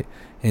attain, right?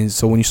 And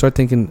so when you start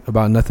thinking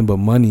about nothing but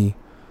money,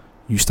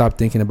 you stop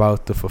thinking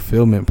about the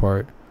fulfillment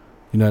part.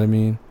 You know what I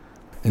mean?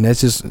 And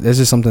that's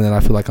just something that I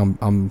feel like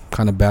I'm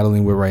kind of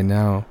battling with right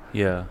now.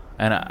 Yeah,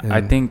 and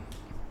I think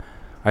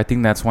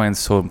that's why it's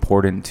so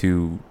important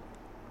to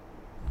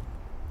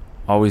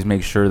always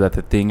make sure that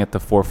the thing at the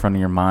forefront of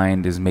your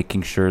mind is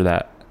making sure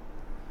that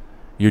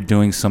you're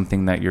doing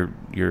something that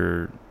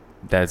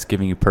that's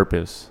giving you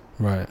purpose.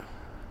 Right.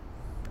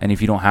 And if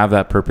you don't have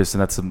that purpose,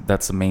 and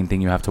that's the main thing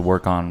you have to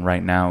work on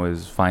right now,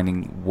 is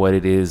finding what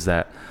it is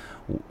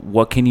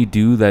what can you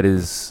do that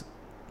is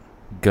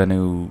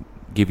gonna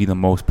give you the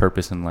most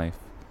purpose in life,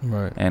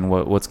 right? And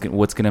what's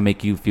gonna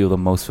make you feel the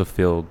most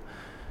fulfilled.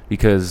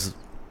 Because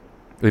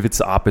if it's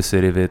the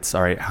opposite, if it's,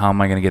 all right, how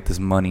am I gonna get this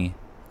money,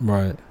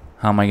 right?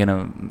 How am I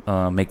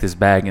gonna make this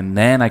bag and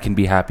then I can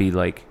be happy?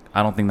 Like,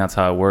 I don't think that's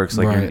how it works.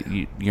 Like,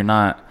 right. you're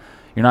not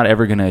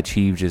ever gonna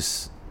achieve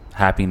just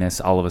happiness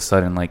all of a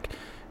sudden. Like,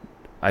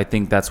 I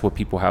think that's what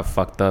people have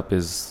fucked up,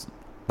 is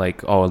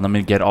like, oh, let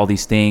me get all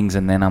these things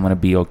and then I'm going to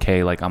be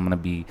okay. Like,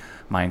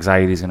 my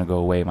anxiety is going to go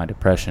away, my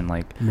depression.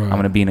 Like, right. I'm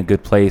going to be in a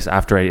good place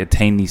after I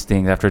attain these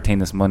things, after I attain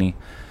this money.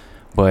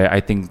 But I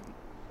think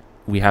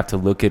we have to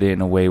look at it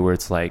in a way where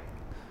it's like,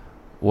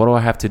 what do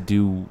I have to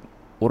do?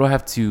 What do I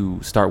have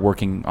to start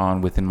working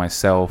on within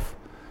myself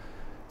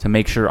to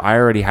make sure I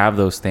already have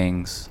those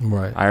things?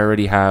 Right. I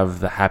already have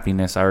the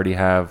happiness. I already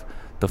have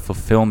the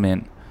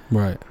fulfillment.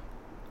 Right.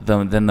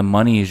 Then the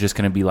money is just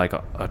going to be like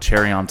a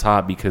cherry on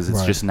top, because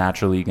it's just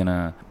naturally going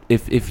to,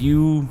 if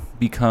you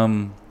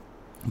become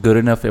good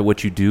enough at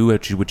what you do,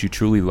 at what you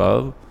truly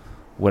love,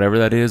 whatever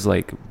that is,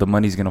 like, the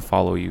money's going to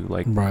follow you.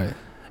 Like, right.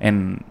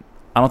 And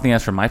I don't think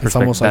that's from my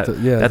perspective. It's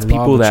almost like that's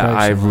people that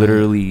I've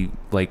literally,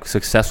 like,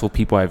 successful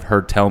people I've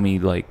heard tell me,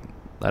 like,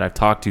 that I've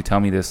talked to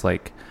tell me this,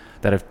 like,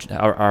 that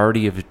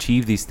already have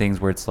achieved these things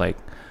where it's like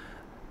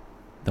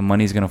the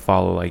money's going to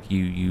follow. Like,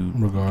 you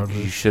regardless.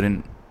 You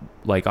shouldn't,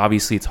 like,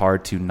 obviously it's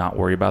hard to not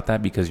worry about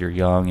that because you're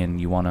young and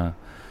you want to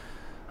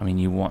I mean,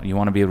 you want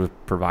to be able to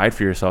provide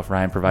for yourself,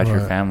 right, and provide for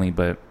your family,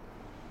 but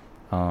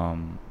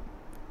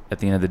at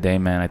the end of the day,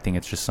 man, I think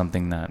it's just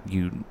something that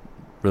you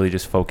really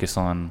just focus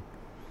on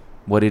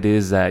what it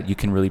is that you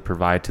can really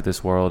provide to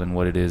this world and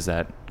what it is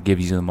that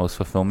gives you the most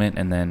fulfillment,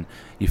 and then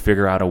you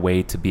figure out a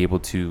way to be able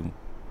to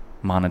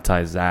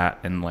monetize that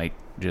and like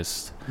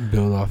just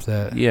build off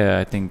that. Yeah,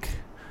 I think.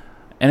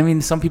 And I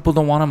mean, some people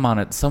don't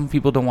want to some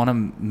people don't want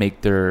to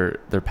make their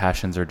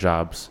passions their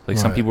jobs. Like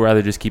some people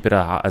rather just keep it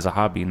as a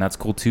hobby, and that's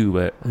cool too.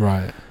 But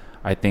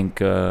I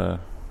think, I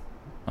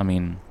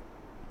mean,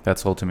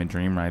 that's the ultimate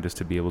dream, right? Is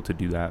to be able to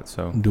do that.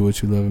 So do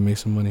what you love and make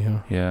some money, huh?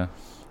 Yeah.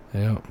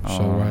 Yeah.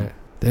 So right.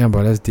 Damn,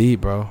 bro, that's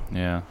deep, bro.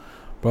 Yeah.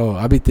 Bro,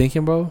 I be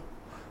thinking, bro,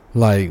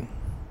 like,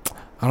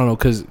 I don't know,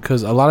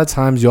 cause a lot of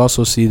times you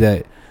also see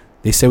that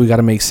they say we got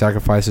to make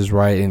sacrifices,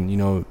 right? And, you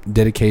know,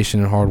 dedication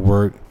and hard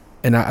work.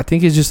 And I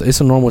think it's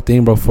a normal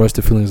thing, bro, for us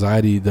to feel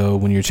anxiety, though,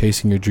 when you're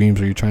chasing your dreams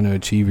or you're trying to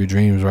achieve your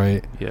dreams,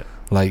 right? Yeah.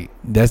 Like,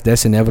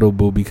 that's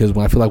inevitable, because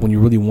when I feel like when you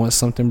really want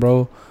something,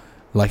 bro,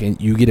 like, and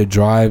you get a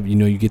drive, you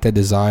know, you get that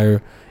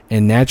desire,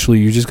 and naturally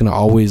you're just going to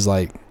always,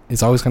 like,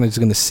 it's always kind of just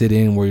going to sit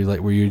in where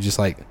you're just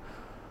like,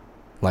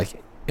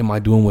 am I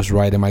doing what's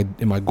right? Am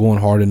I going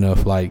hard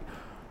enough? Like,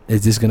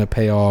 is this going to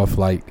pay off?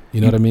 Like,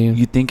 you know what I mean?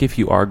 You think if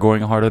you are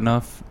going hard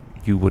enough,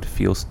 you would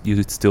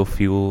still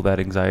feel that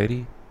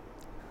anxiety?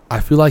 I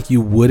feel like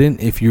you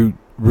wouldn't if you're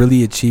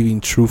really achieving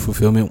true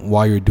fulfillment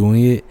while you're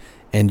doing it,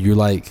 and you're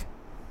like,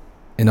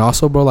 and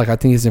also, bro, like, I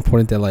think it's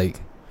important that, like,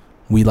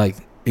 we, like,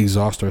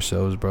 exhaust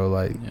ourselves, bro,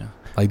 like, yeah.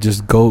 Like,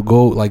 just go,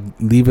 like,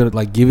 leave it,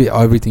 like, give it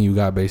everything you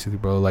got, basically,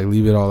 bro, like,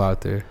 leave it all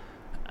out there.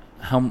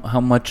 How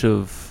much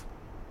of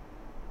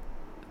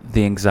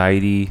the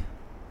anxiety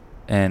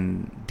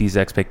and these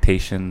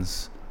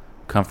expectations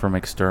come from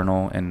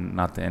external and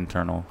not the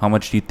internal? How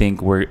much do you think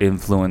we're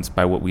influenced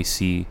by what we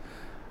see?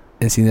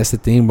 And see, that's the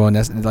thing, bro. And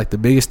that's like the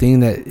biggest thing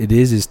that it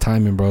is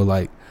timing, bro.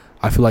 Like,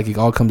 I feel like it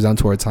all comes down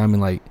to our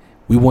timing. Like,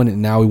 we want it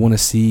now. We want to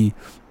see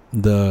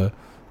the,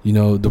 you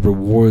know, the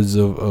rewards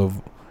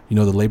of you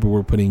know, the labor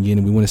we're putting in.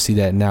 And we want to see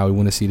that now. We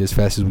want to see it as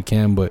fast as we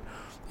can. But,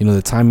 you know,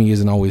 the timing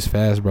isn't always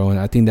fast, bro. And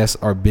I think that's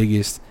our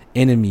biggest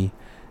enemy,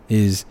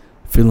 is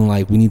feeling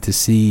like we need to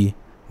see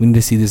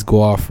this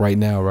go off right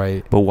now,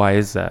 right? But why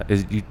is that?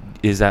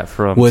 Is that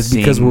from? Well, it's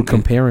because we're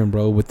comparing,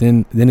 bro. But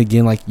then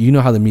again, like, you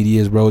know how the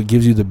media is, bro. It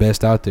gives you the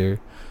best out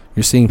there.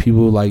 You're seeing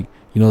people like,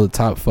 you know, the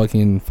top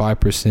fucking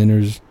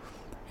 5%ers.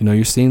 You know,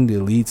 you're seeing the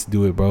elites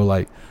do it, bro.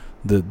 Like,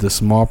 the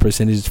small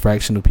percentage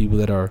fraction of people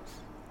that are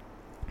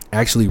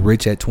actually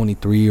rich at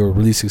 23 or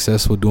really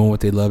successful doing what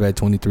they love at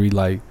 23.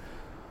 Like,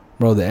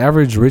 bro, the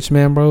average rich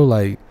man, bro,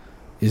 like,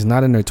 is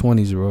not in their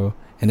 20s, bro.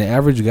 And the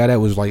average guy that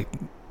was like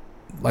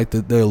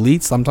the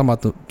elites, I'm talking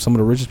about some of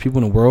the richest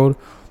people in the world,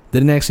 they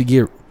didn't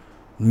actually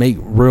make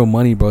real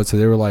money, bro, so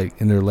they were like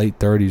in their late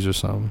 30s or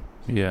something.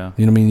 Yeah.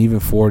 You know what I mean? Even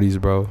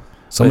 40s, bro.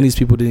 Some of these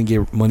people didn't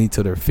get money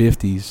till their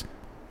 50s.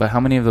 But how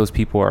many of those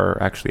people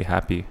are actually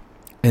happy?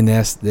 And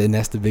that's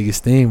the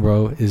biggest thing,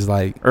 bro, is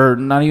like... Or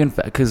not even...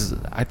 Because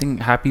I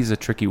think happy is a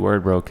tricky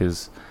word, bro,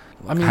 because...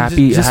 I mean,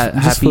 happy,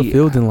 just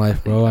fulfilled in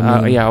life, bro.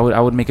 I mean, yeah, I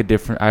would make a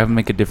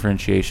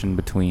differentiation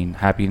between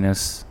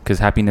happiness, because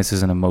happiness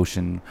is an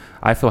emotion.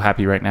 I feel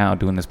happy right now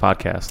doing this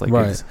podcast, like,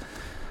 right.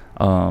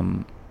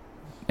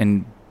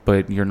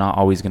 But you're not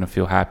always gonna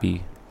feel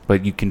happy,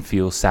 but you can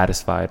feel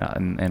satisfied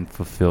and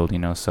fulfilled, you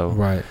know. So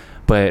right.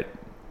 But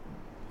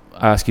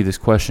I ask you this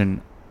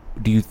question: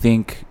 do you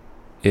think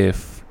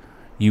if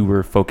you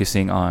were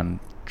focusing on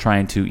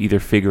trying to either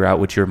figure out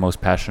what you're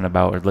most passionate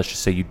about, or let's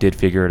just say you did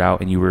figure it out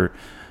and you were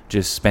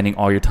just spending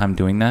all your time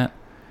doing that,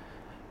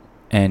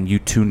 and you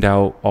tuned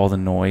out all the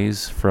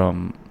noise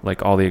from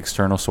like all the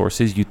external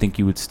sources, you think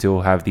you would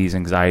still have these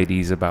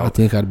anxieties about? I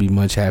think I'd be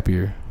much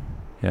happier.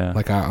 Yeah.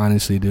 Like, I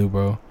honestly do,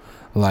 bro.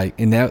 Like,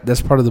 and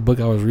that's part of the book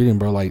I was reading,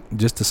 bro. Like,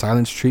 just the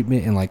silence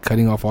treatment and like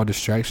cutting off all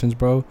distractions,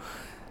 bro.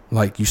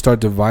 Like, you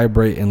start to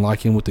vibrate and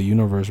lock in with the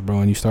universe, bro.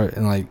 And you start,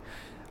 and like,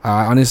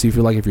 I honestly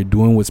feel like if you're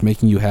doing what's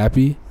making you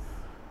happy,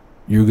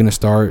 you're gonna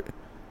start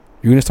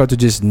to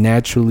just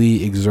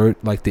naturally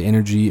exert like the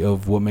energy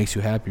of what makes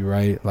you happy,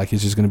 right? Like,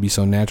 it's just gonna be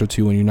so natural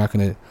to you, and you're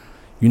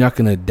not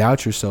gonna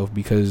doubt yourself,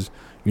 because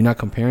you're not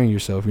comparing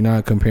yourself. You're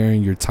not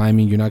comparing your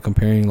timing. You're not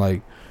comparing,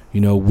 like, you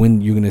know, when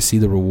you're gonna see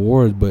the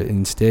reward, but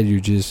instead you're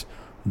just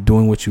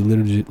doing what you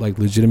literally, like,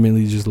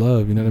 legitimately just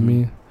love. You know what I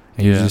mean?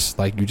 And you're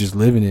just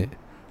living it.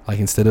 Like,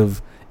 instead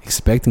of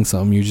expecting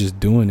something, you're just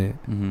doing it.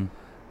 Mm-hmm.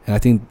 And I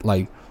think,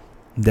 like,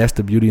 that's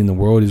the beauty in the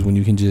world, is when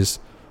you can just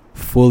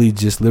fully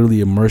just literally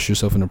immerse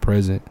yourself in the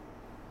present,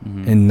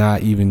 mm-hmm. and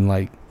not even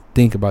like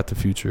think about the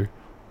future,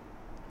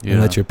 and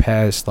let your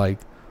past like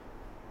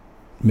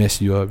mess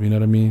you up. You know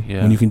what I mean?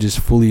 Yeah. When you can just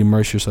fully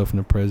immerse yourself in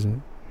the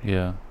present.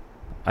 Yeah,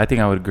 I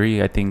think I would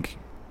agree. I think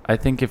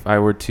if I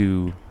were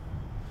to,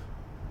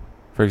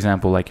 for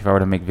example, like if I were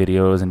to make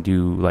videos and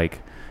do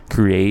like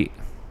create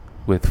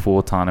with full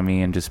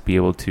autonomy and just be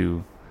able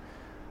to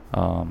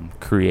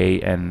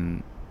create,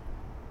 and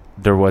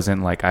there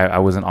wasn't like I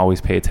wasn't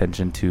always pay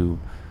attention to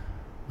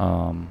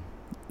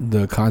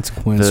the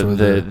consequence or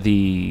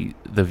the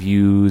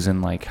views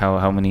and like how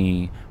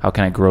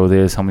can I grow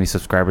this, how many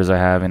subscribers I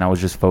have, and I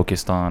was just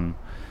focused on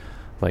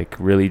like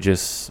really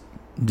just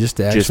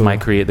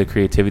the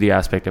creativity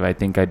aspect of it. I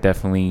think I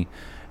definitely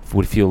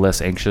would feel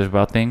less anxious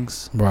about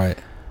things, right?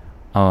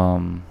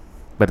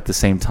 But at the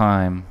same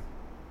time,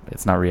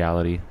 it's not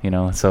reality,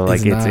 so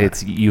like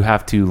it's you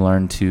have to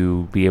learn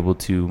to be able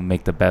to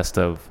make the best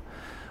of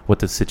what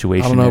the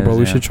situation is. I don't know, bro.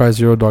 We should try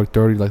 0 Dark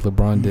 30 like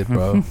LeBron did,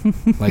 bro.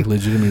 Like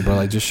legitimately, bro.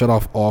 Like just shut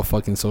off all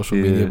fucking social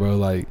media, bro.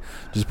 Like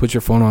just put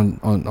your phone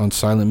on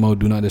silent mode,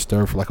 do not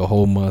disturb for like a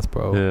whole month,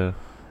 bro. Yeah.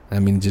 I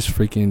mean, just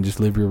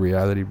live your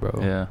reality, bro.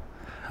 Yeah.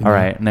 All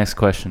right, next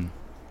question.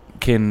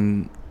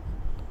 Can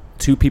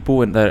two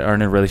people that are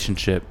in a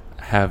relationship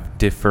have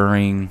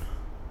differing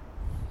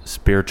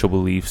spiritual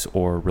beliefs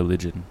or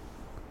religion?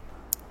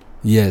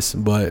 Yes,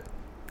 but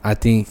I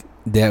think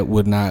that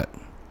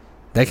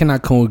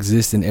cannot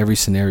coexist in every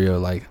scenario.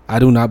 Like, I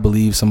do not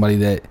believe somebody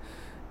that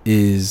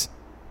is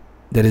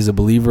a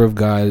believer of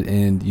God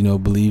and,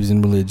 believes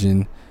in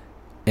religion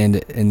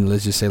and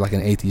let's just say like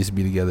an atheist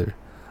be together.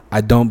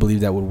 I don't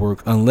believe that would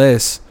work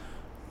unless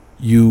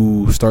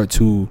someone starts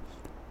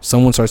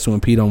to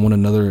impede on one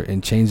another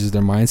and changes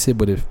their mindset.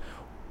 But if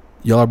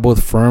y'all are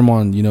both firm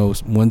on,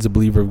 one's a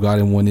believer of God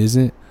and one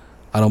isn't,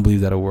 I don't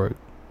believe that'll work.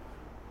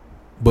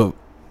 But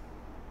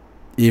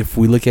if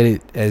we look at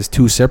it as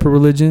two separate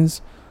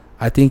religions,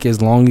 I think as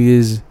long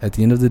as at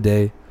the end of the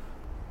day,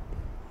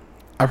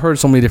 I've heard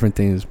so many different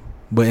things,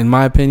 but in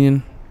my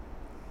opinion,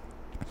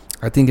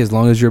 I think as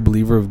long as you're a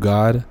believer of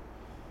God,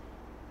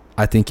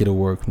 I think it'll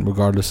work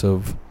regardless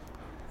of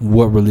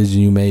what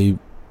religion you may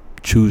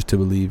choose to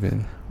believe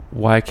in.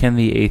 Why can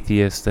the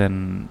atheist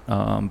and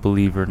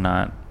believer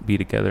not be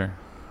together?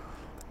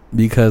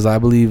 Because I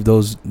believe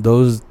those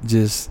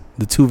just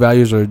the two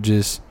values are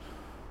just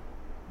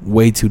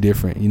way too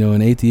different.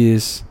 An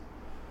atheist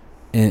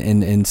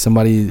and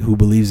somebody who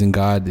believes in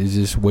God is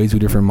just way too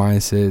different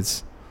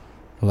mindsets.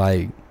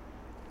 Like,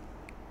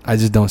 I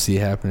just don't see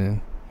it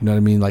happening. You know what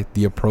I mean? Like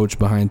the approach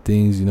behind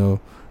things,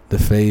 the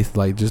faith,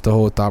 like just the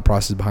whole thought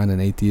process behind an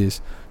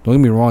atheist. Don't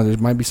get me wrong, there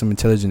might be some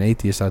intelligent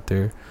atheists out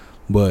there,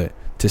 but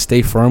to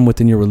stay firm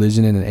within your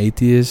religion and an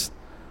atheist,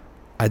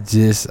 I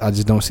just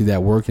don't see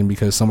that working,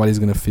 because somebody's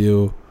gonna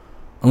feel,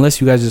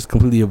 unless you guys just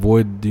completely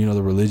avoid the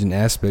religion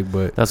aspect.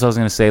 But that's what I was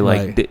gonna say.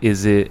 Like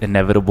is it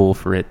inevitable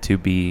for it to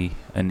be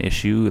an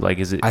issue? Like,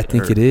 is it? I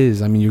think it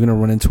is. I mean, you're gonna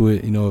run into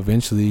it,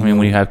 eventually. I mean,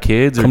 when you have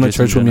kids, come to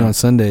church with me on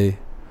Sunday,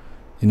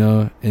 and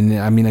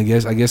I mean, I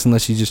guess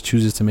unless she just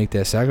chooses to make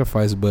that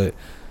sacrifice, but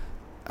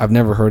I've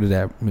never heard of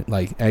that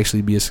like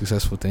actually be a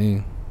successful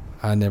thing.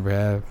 I never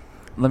have.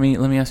 Let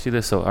me ask you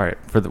this. So, all right,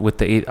 with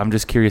the 8, I'm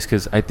just curious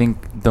because I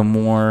think the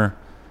more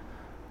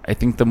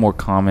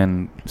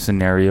common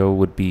scenario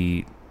would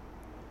be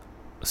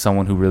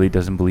someone who really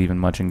doesn't believe in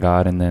much in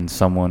God, and then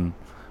someone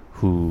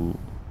who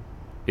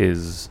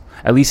is,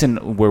 at least in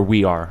where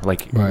we are,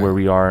 like right. Where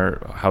we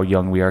are, how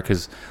young we are.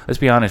 Because let's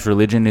be honest,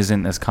 religion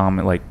isn't as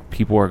common. Like,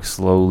 people are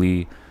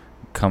slowly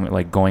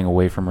going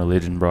away from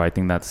religion, bro. I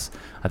think that's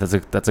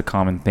a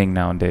common thing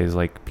nowadays.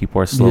 Like,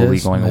 people are slowly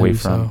going away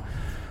from.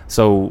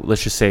 So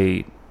let's just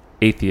say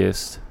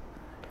atheist.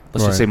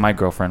 Let's just say my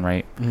girlfriend,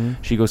 right?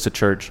 Mm-hmm. She goes to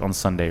church on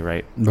Sunday,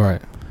 right? Right.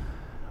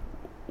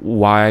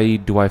 Why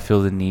do I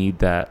feel the need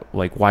that,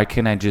 like, why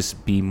can't I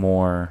just be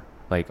more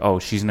like, oh,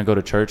 she's gonna go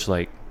to church,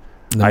 like,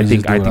 I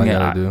think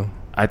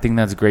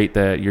that's great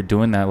that you're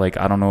doing that. Like,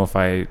 I don't know if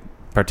I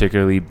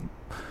particularly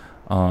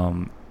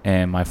am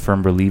a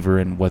firm believer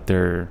in what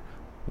they're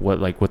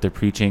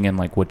preaching and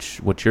like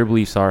what your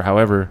beliefs are.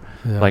 However,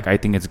 like, I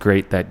think it's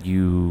great that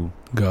you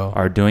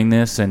are doing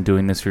this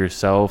for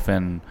yourself,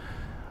 and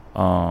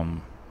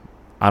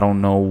I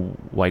don't know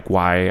like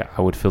why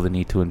I would feel the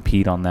need to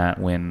impede on that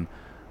when,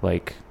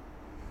 like,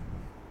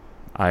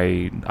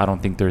 I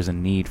don't think there's a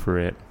need for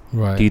it.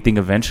 Right. Do you think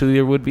eventually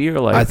there would be, or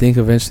like? I think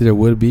eventually there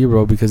would be,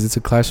 bro, because it's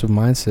a clash of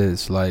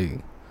mindsets.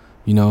 Like,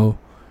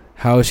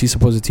 how is she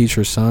supposed to teach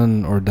her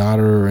son or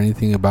daughter or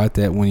anything about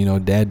that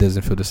when, dad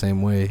doesn't feel the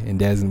same way, and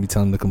dad's going to be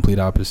telling the complete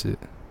opposite?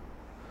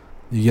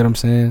 You get what I'm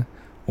saying?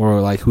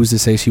 Or like, who's to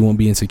say she won't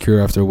be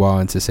insecure after a while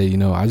and to say,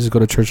 I just go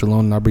to church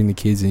alone and I bring the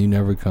kids and you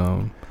never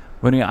come?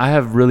 But I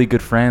have really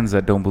good friends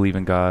that don't believe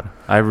in God.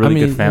 I have really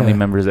good family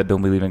members that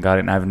don't believe in God,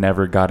 and I've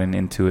never gotten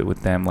into it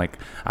with them. Like,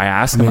 I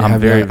ask them,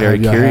 I'm very, very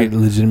curious. Have you had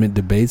legitimate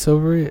debates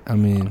over it? I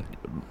mean,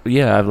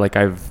 yeah,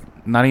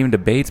 I've not even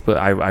debates, but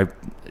I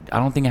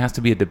don't think it has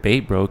to be a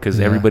debate, bro,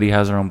 because everybody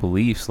has their own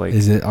beliefs. Like,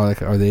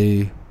 are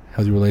they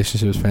healthy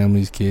relationships,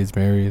 families, kids,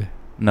 married?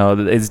 No,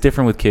 it's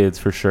different with kids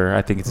for sure.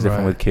 I think it's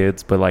different with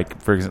kids, but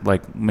like, for example,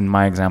 like in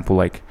my example,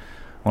 like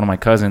one of my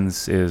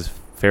cousins is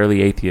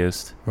fairly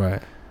atheist,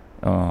 right?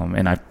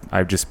 And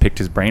I've just picked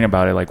his brain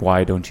about it. Like,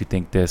 why don't you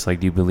think this?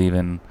 Like, do you believe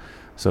in?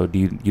 So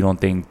you don't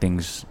think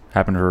things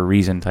happen for a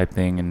reason type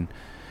thing? And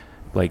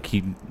like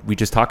we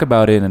just talk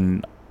about it,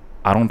 and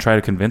I don't try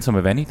to convince him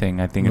of anything.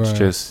 I think it's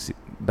just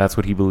that's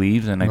what he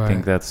believes, and I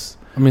think that's.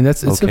 I mean,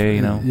 that's okay,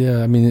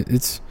 Yeah, I mean,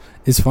 it's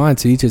fine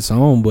to each its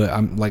own, but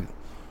I'm like,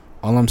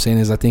 all I'm saying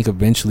is I think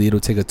eventually it'll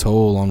take a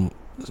toll on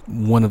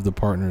one of the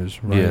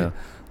partners, right? Yeah.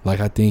 Like,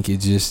 I think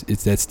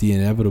that's the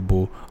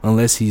inevitable.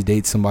 Unless he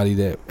dates somebody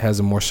that has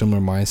a more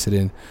similar mindset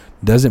and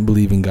doesn't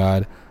believe in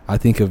God, I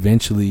think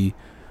eventually,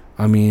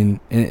 I mean,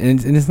 and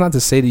it's not to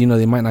say that, you know,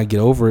 they might not get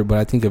over it, but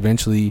I think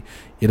eventually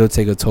it'll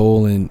take a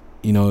toll, and,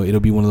 you know,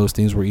 it'll be one of those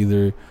things where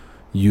either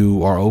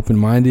you are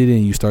open-minded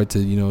and you start to,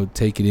 you know,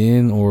 take it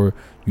in, or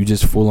you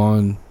just full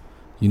on,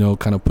 you know,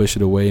 kind of push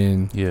it away,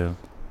 and Yeah.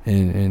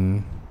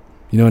 and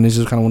you know, and it's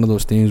just kind of one of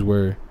those things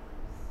where,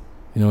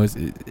 you know,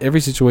 every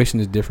situation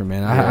is different,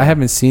 man. Yeah. I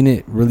haven't seen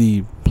it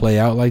really play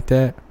out like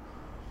that,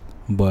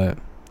 but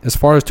as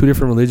far as two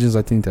different religions,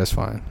 I think that's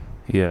fine.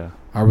 Yeah.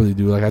 I really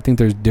do. Like, I think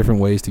there's different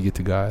ways to get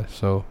to God,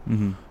 so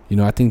Mm-hmm. you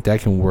know, I think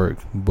that can work.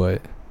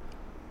 But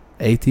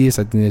atheists,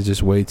 I think that's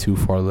just way too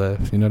far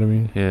left. You know what I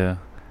mean? Yeah.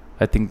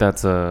 I think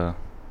that's a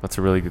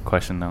really good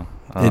question, though.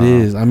 It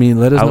is. I mean,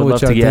 let us I know would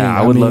what love y'all to. think. Yeah,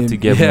 I would love to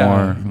get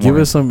more. Give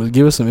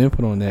us some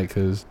input on that,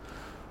 because,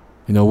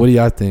 you know, what do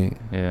y'all think?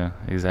 Yeah.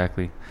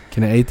 Exactly.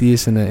 Can an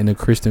atheist and a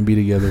Christian be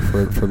together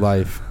for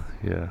life?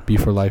 Yeah. Be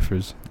for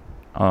lifers.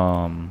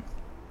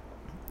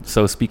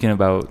 So speaking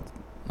about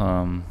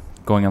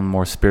going on the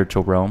more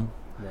spiritual realm,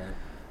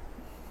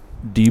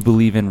 do you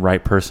believe in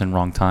right person,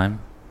 wrong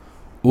time?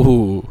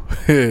 Ooh.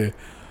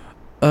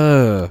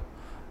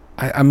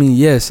 I mean,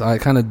 yes, I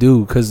kind of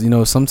do, because, you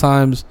know,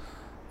 sometimes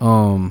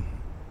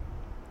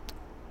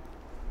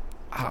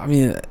I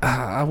mean,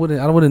 I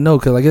wouldn't know,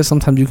 because I guess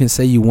sometimes you can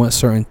say you want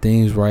certain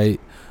things, right?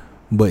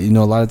 But, you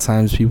know, a lot of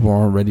times people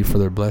aren't ready for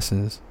their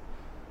blessings.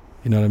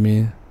 You know what I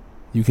mean?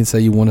 You can say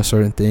you want a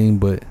certain thing,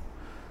 but,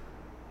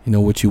 you know,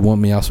 what you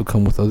want may also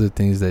come with other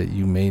things that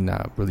you may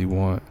not really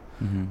want.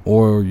 Mm-hmm.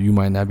 Or you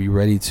might not be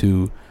ready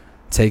to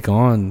take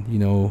on, you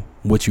know,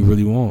 what you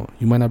really want.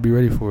 You might not be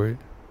ready for it.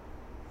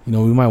 You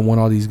know, we might want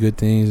all these good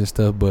things and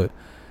stuff, but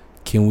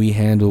can we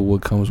handle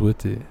what comes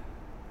with it?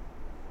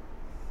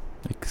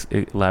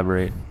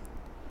 Elaborate.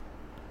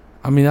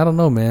 I mean, I don't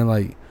know, man.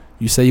 Like,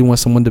 you say you want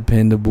someone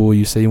dependable.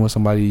 You say you want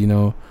somebody, you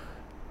know,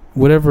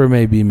 whatever it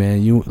may be,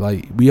 man. You,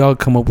 like, we all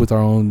come up with our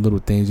own little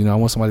things. You know, I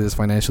want somebody that's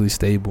financially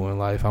stable in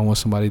life. I want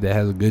somebody that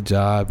has a good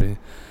job.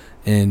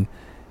 And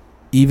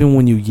even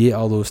when you get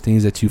all those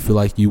things that you feel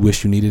like you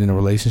wish you needed in a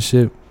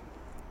relationship,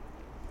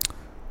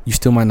 you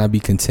still might not be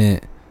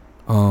content.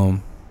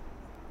 Or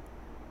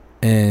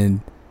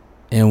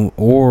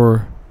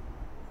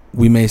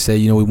we may say,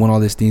 you know, we want all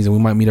these things, and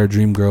we might meet our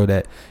dream girl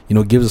that, you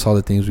know, gives us all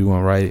the things we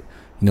want, right?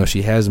 You know,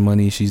 she has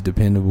money, she's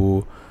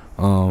dependable,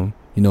 you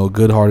know, a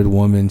good-hearted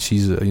woman,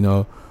 she's you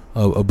know,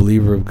 a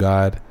believer of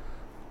God,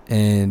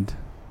 and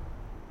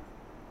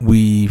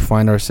we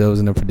find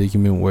ourselves in a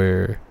predicament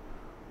where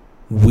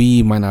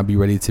we might not be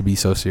ready to be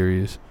so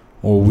serious,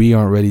 or we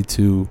aren't ready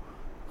to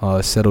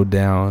settle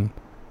down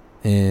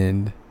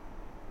and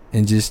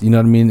just, you know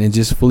what I mean, and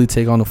just fully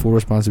take on the full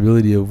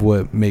responsibility of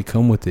what may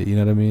come with it. You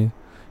know what I mean?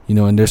 You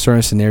know, and there's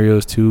certain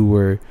scenarios too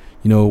where,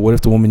 you know, what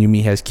if the woman you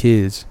meet has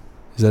kids?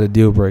 Is that a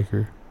deal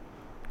breaker?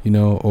 You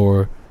know,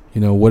 or,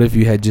 you know, what if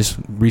you had just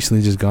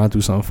recently just gone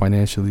through something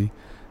financially,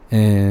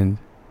 and,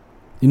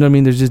 you know what I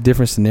mean? There's just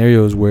different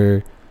scenarios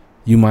where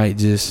you might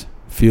just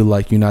feel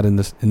like you're not in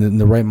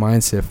the right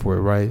mindset for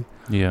it, right?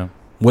 Yeah.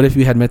 What if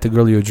you had met the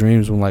girl of your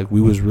dreams when, like,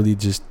 we was really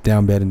just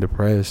down bad and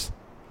depressed?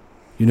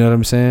 You know what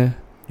I'm saying?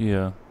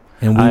 Yeah.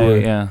 And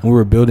we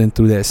were building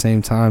through that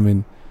same time,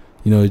 and,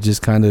 you know, it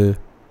just kind of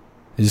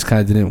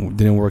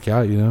didn't work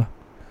out, you know?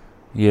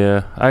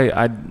 Yeah.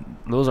 I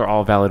those are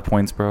all valid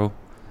points, bro.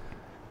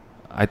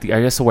 I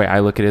guess the way I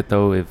look at it,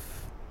 though,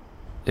 if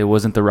it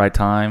wasn't the right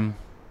time,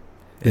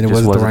 and it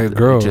wasn't the right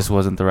girl, it just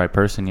wasn't the right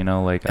person, you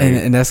know, like,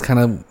 and that's kind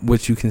of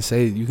what you can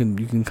say. You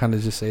can kind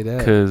of just say that,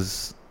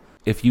 because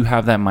if you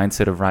have that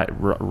mindset of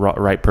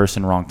right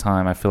person, wrong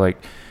time, I feel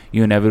like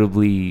you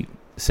inevitably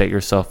set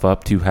yourself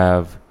up to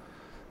have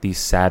these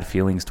sad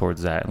feelings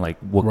towards that, like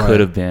what could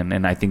have been.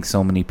 And I think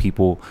so many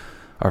people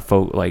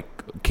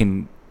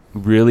can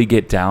really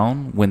get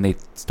down when they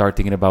start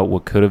thinking about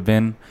what could have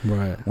been.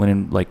 Right.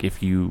 When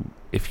if you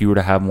were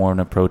to have more an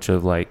approach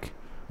of like,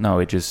 no,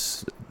 it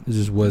just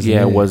wasn't.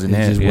 Yeah, it wasn't.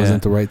 It just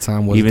wasn't the right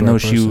time. Even though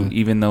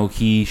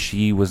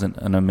she wasn't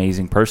an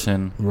amazing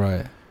person.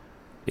 Right.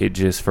 It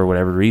just, for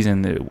whatever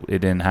reason, it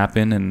didn't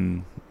happen,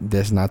 and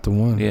that's not the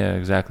one. Yeah,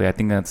 exactly. I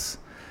think that's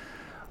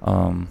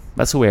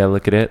the way I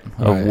look at it.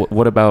 Right.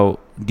 What about,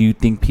 do you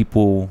think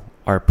people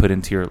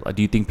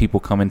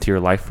come into your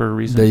life for a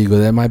reason? There you go.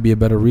 That might be a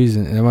better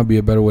reason, and that might be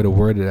a better way to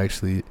word it,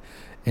 actually.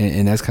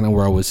 And that's kind of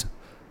where I was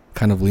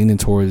kind of leaning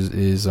towards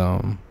is,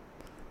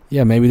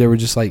 maybe they were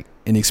just like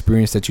an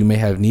experience that you may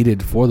have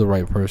needed for the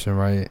right person,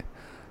 right?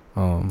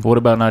 What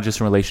about not just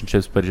in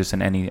relationships, but just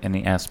in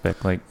any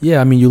aspect? Like,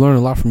 yeah, I mean, you learn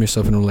a lot from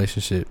yourself in a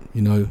relationship.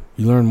 You know,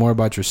 you learn more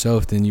about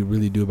yourself than you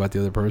really do about the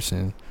other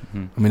person.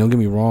 Mm-hmm. I mean, don't get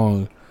me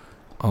wrong.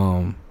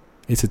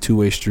 It's a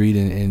two-way street,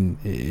 and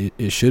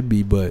it should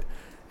be, but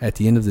at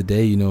the end of the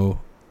day, you know,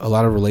 a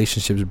lot of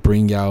relationships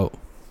bring out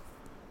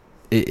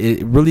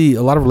a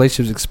lot of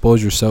relationships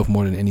expose yourself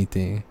more than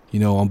anything.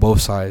 on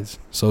both sides.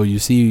 So you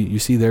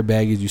see their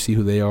baggage, you see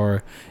who they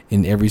are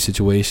in every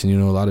situation,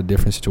 a lot of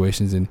different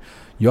situations, and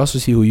you also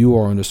see who you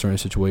are under certain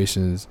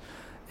situations,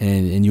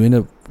 and you end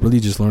up really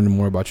just learning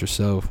more about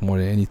yourself more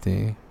than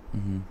anything.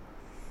 Mm-hmm.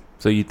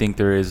 So you think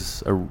there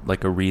is a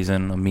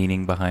reason, a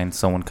meaning behind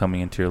someone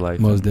coming into your life?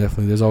 Most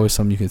definitely. There's always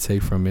something you can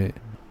take from it.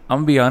 I'm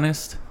gonna be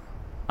honest.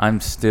 I'm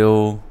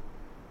still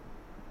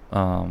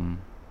kind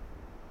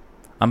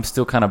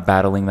of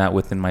battling that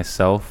within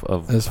myself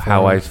of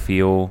how I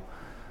feel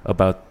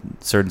about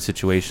certain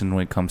situations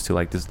when it comes to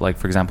like this, like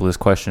for example, this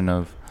question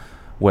of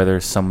whether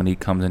somebody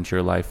comes into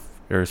your life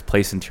or is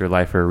placed into your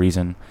life for a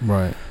reason.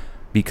 Right.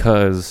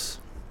 Because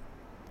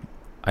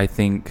I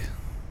think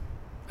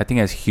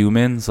as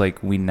humans,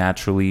 like, we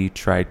naturally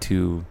try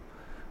to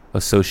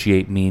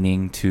associate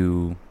meaning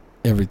to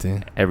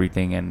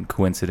everything and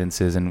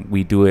coincidences, and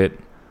we do it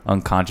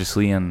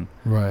unconsciously. And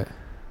right,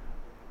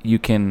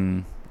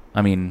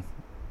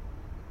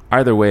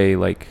 either way,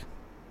 like,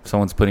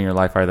 someone's putting your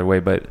life either way,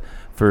 but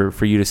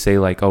for you to say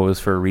like, oh, it was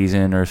for a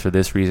reason or it's for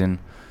this reason,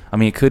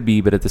 it could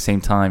be, but at the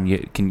same time,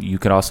 you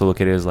could also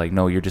look at it as like,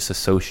 no, you're just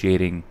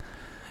associating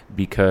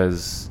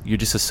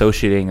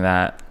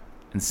that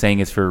and saying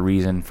it's for a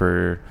reason,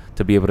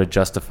 to be able to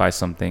justify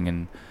something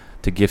and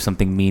to give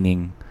something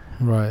meaning.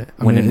 Right.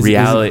 When in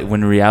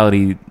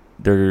reality,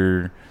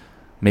 there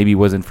maybe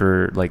wasn't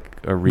for like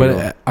a real. But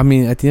at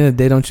the end of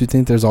the day, don't you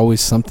think there's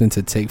always something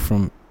to take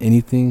from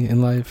anything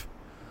in life?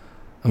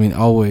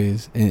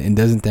 Always. And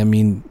doesn't that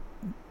mean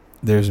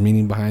there's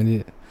meaning behind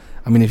it?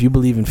 If you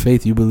believe in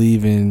faith, you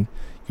believe in,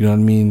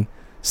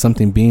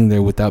 something being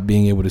there without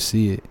being able to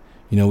see it.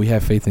 We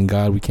have faith in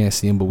God. We can't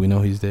see him, but we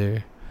know he's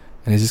there.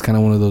 And it's just kind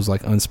of one of those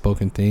like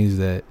unspoken things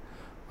that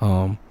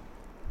kind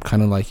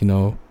of like,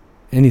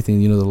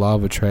 anything, the law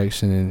of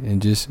attraction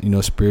and just,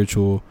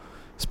 spiritual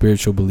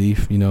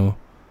belief,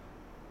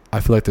 I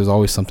feel like there's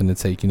always something to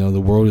take. The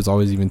world is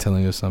always even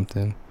telling us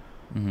something.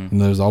 Mm-hmm.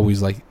 There's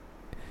always like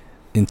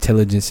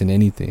intelligence in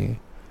anything.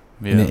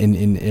 Yeah.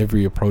 In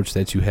every approach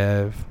that you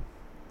have.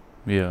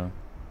 Yeah.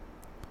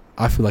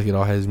 I feel like it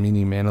all has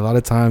meaning, man. A lot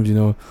of times,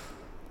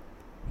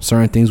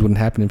 certain things wouldn't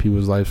happen in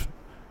people's lives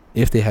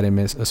if they hadn't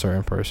met a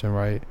certain person,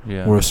 right?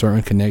 Yeah. Or a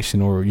certain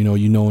connection, or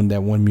knowing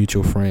that one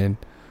mutual friend,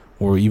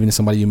 or even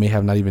somebody you may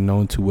have not even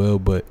known too well,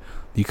 but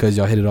because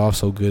y'all hit it off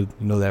so good,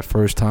 that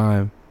first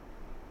time,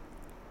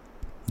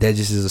 that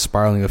just is a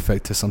spiraling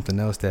effect to something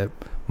else that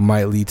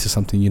might lead to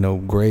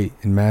something, great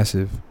and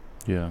massive.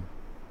 Yeah.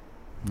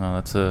 No,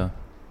 that's a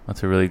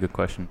really good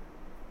question.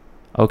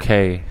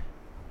 Okay.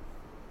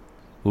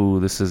 Ooh,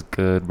 this is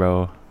good,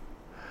 bro.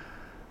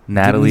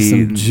 Natalie, give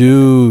me some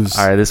juice.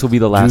 All right, this will be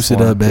the last juice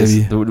one. It up,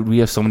 baby. We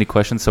have so many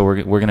questions, so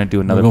we're gonna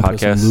do another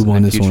podcast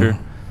in the future.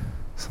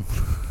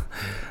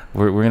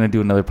 We're gonna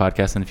do another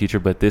podcast in the future,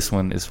 but this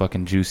one is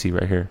fucking juicy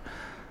right here.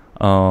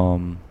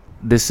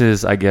 This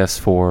is, I guess,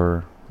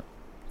 for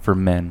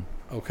men,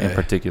 in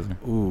particular.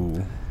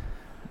 Ooh.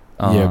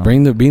 Yeah,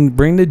 bring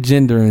the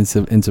gender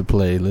into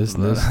play. Let's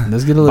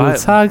get a little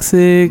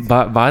toxic.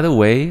 By the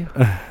way,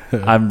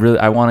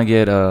 I want to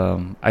get.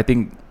 I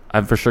think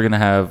I'm for sure gonna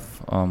have.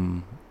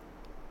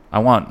 I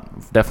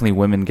want definitely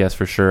women guests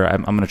for sure.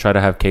 I'm gonna try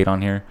to have Kate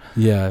on here.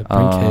 Yeah,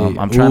 bring Kate.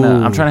 I'm trying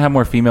to have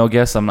more female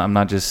guests. I'm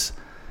not just.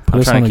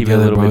 I'm trying to keep it a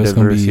little bit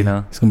diverse.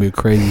 It's gonna be a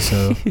crazy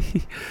show.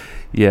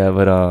 Yeah,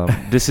 but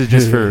this is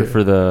just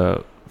for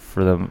the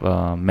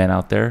men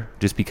out there.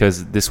 Just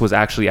because this was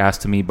actually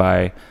asked to me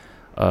by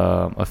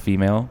a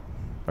female,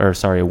 or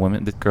sorry, a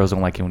woman. The girls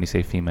don't like it when you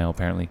say female,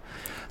 apparently.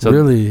 So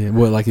really,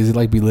 what, like, is it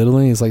like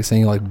belittling? It's like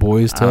saying like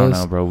boys to us? I don't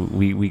know, bro.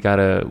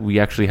 We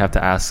actually have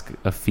to ask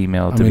a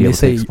female to be able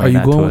to explain that to us.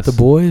 Are you going with the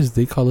boys?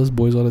 They call us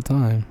boys all the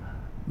time.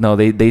 No,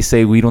 they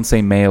say we don't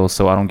say males,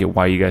 so I don't get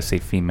why you guys say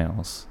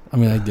females.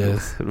 I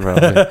guess. Bro,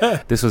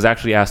 this was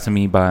actually asked to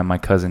me by my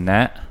cousin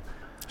Nat.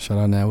 Shout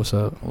out Nat, what's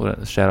up?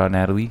 Shout out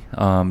Natalie.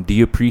 Do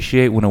you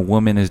appreciate when a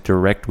woman is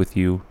direct with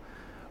you?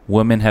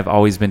 Women have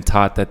always been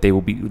taught that they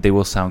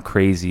will sound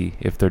crazy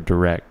if they're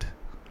direct.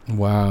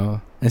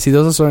 Wow. And see,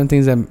 those are certain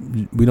things that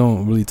we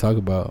don't really talk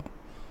about.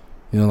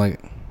 Like,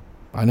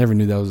 I never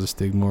knew that was a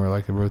stigma or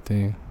like a real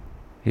thing.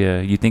 Yeah,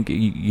 you think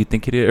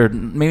it is, or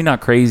maybe not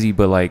crazy,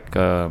 but like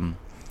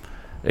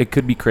it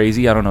could be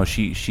crazy. I don't know.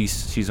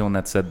 She's the one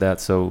that said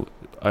that. So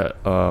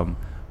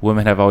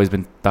women have always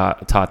been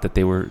taught that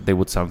they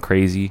would sound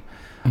crazy.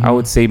 Mm-hmm. I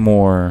would say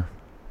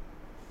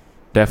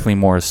definitely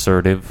more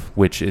assertive,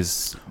 which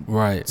is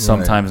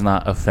sometimes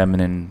not a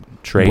feminine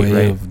trait,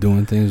 way of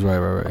doing things.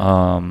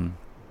 Right.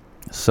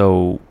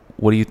 So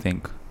what do you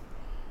think?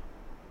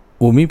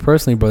 Well, me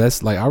personally, bro,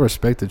 that's like, I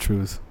respect the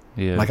truth.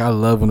 Yeah. Like, I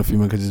love when a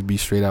female could just be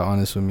straight out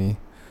honest with me.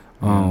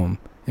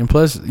 And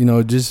plus,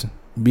 just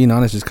being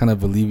honest just kind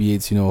of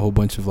alleviates, a whole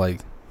bunch of like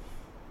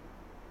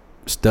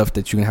stuff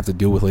that you're gonna have to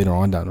deal with later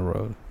on down the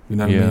road. You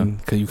know what I mean?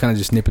 Because you kind of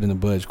just nip it in the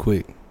bud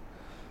quick.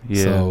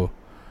 Yeah.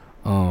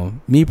 So,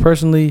 me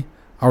personally,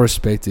 I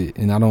respect it,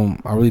 and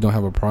I really don't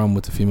have a problem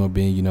with the female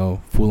being,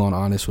 full on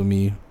honest with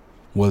me,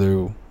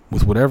 whether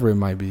with whatever it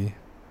might be.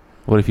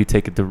 What if you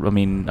take it I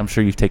mean, I'm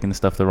sure you've taken the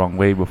stuff the wrong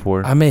way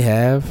before. I may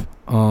have,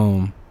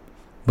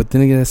 but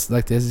then again,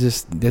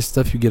 that's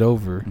stuff you get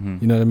over. Mm-hmm.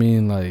 You know what I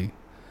mean? Like,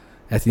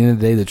 at the end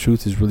of the day, the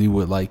truth is really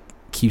what like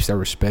keeps that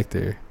respect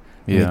there.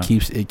 And Yeah.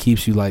 it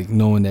keeps you like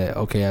knowing that,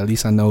 okay, at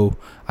least I know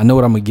what I'm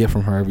gonna get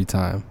from her every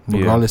time,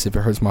 regardless if it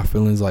hurts my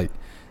feelings. Like,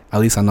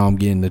 at least I know I'm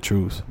getting the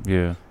truth.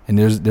 Yeah. And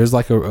there's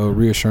like a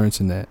reassurance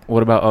in that.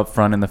 What about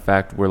upfront in the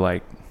fact where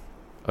like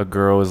a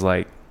girl is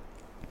like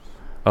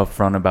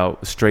upfront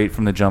about straight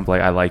from the jump, like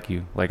I like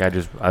you, like I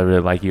really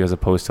like you, as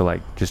opposed to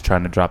like just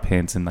trying to drop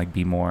hints and like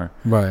be more.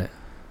 Right.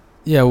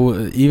 Yeah.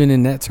 Well, even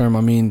in that term,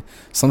 I mean,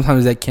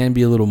 sometimes that can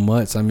be a little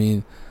much. I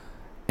mean,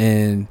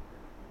 and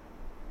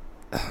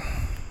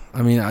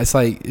I mean,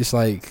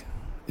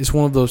 it's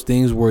one of those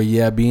things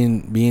where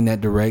being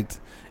that direct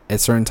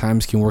at certain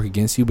times can work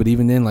against you. But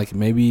even then, like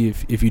maybe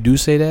if you do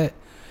say that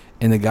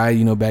and the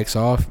guy backs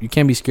off, you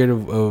can't be scared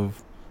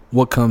of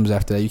what comes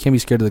after that. You can't be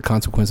scared of the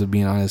consequence of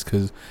being honest,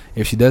 because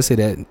if she does say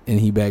that and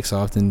he backs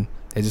off, then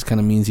it just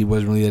kind of means he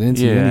wasn't really that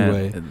into you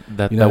anyway.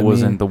 That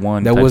wasn't the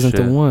one. That wasn't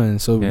the one.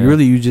 So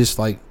really, you just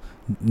like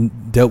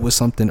dealt with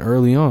something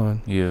early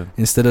on. Yeah.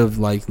 Instead of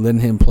like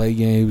letting him play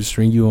games,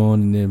 string you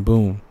on, and then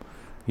boom.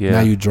 Yeah.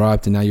 Now you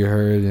dropped and now you're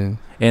hurt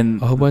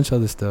and a whole bunch of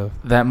other stuff.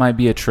 That might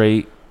be a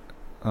trait.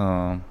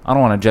 I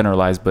don't want to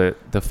generalize, but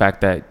the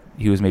fact that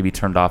he was maybe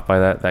turned off by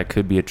that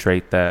could be a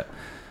trait that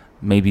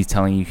maybe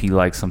telling you he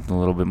likes something a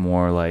little bit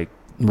more like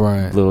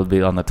right, a little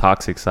bit on the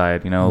toxic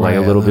side, right, like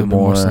a little bit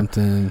more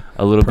something,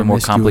 a little bit more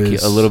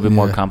complicated, a little bit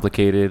more yeah.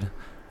 complicated.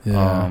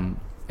 Yeah.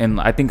 And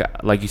I think,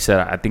 like you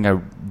said, I think I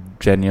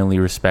genuinely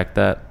respect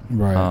that.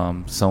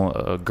 Right.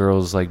 So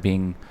girls like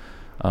being,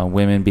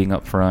 women being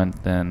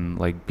upfront and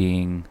like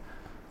being,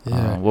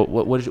 yeah.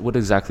 What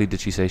exactly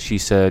did she say? She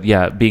said,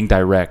 yeah, being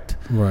direct.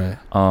 Right.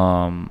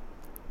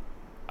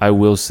 I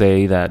will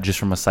say that just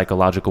from a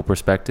psychological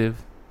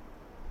perspective,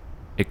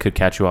 it could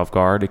catch you off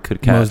guard. It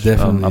could catch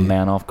a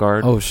man off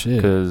guard. Oh shit!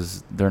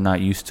 Because they're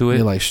not used to it.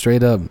 Yeah, like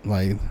straight up,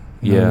 like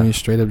you know what I mean?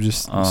 Straight up,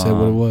 just said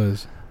what it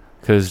was.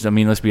 Because I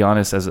mean, let's be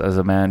honest. As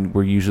a man,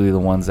 we're usually the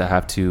ones that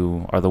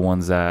are the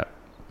ones that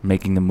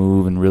making the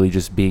move and really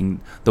just being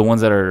the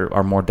ones that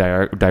are more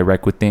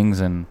direct with things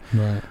and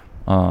right.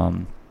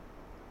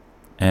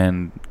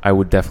 And I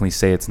would definitely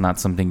say it's not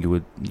something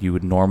you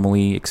would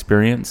normally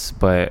experience,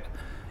 but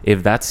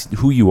if that's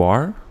who you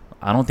are,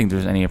 I don't think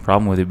there's any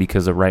problem with it,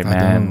 because the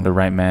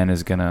right man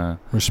is gonna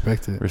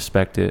respect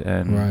it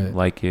and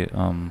like it.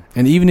 And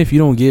even if you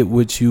don't get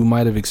what you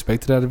might have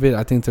expected out of it,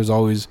 I think there's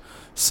always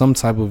some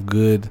type of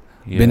good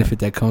benefit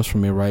that comes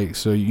from it, right?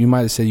 So you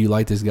might have said you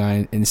like this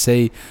guy, and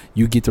say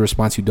you get the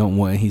response you don't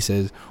want, and he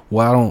says,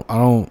 "Well, I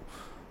don't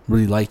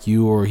really like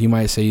you," or he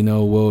might say,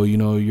 "Well,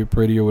 you're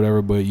pretty or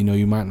whatever, but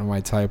you might not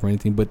my type or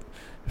anything." But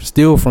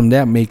still, from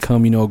that may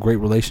come, a great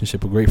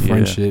relationship, a great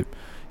friendship,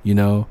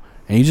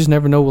 And you just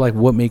never know like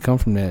what may come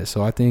from that.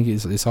 So I think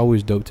it's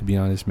always dope, to be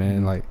honest,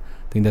 man. Like,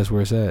 I think that's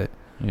where it's at.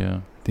 Yeah,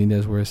 I think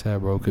that's where it's at,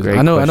 bro. Because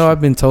I know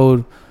I've been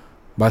told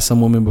by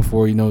some women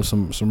before,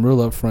 some real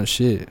upfront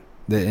shit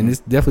that, and it's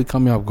definitely caught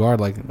me off guard.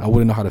 Like, I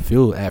wouldn't know how to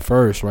feel at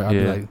first, right? I'd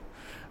be like,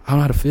 I don't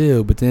know how to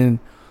feel, but then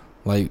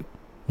like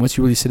once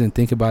you really sit and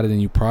think about it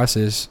and you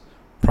process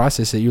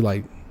it, you're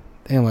like,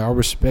 damn, like I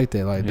respect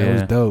that. Like that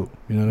was dope.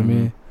 You know what I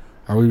mean?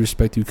 I really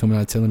respect you coming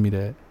out telling me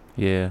that.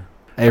 Yeah.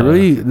 Hey,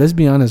 really, let's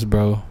be honest,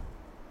 bro.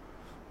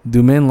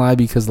 Do men lie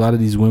because a lot of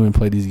these women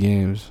play these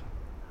games?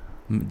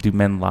 Do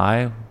men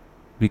lie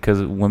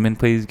because women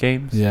play these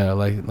games? Yeah,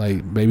 like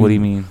maybe. What do you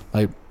mean?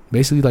 Like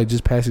basically, like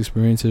just past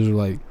experiences, or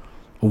like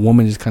a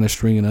woman just kind of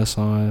stringing us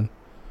on,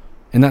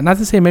 and not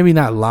to say maybe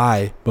not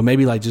lie, but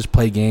maybe like just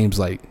play games,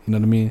 like you know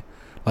what I mean?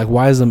 Like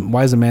why is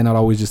a man not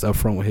always just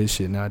upfront with his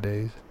shit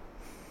nowadays?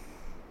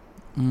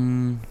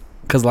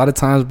 Because a lot of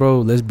times, bro,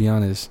 let's be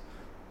honest,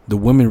 the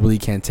women really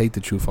can't take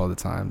the truth all the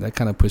time. That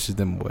kind of pushes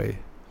them away.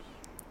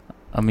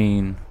 I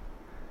mean,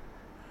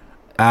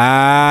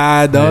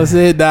 don't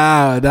sit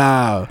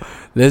down.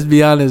 Let's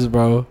be honest,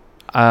 bro.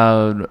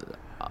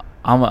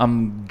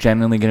 I'm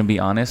genuinely gonna be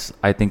honest.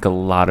 I think a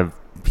lot of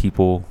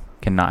people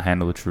cannot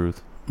handle the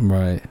truth.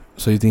 Right.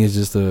 So you think it's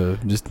just the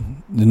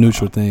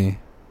neutral thing?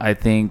 I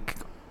think,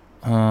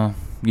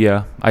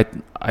 yeah.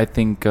 I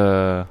think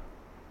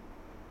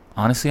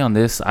honestly on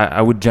this,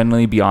 I would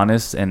genuinely be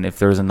honest. And if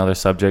there's another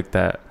subject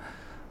that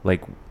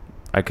like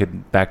I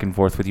could back and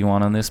forth with you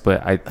on this,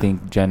 but I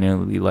think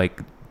genuinely like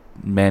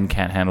men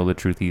can't handle the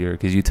truth either,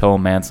 because you tell a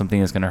man something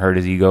that's gonna hurt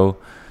his ego,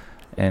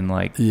 and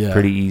like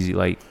pretty easy,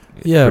 like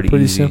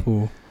pretty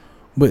simple.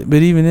 But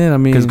even then, I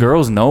mean, because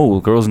girls know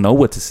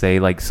what to say.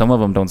 Like some of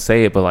them don't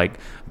say it, but like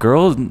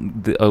girls,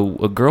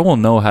 a girl will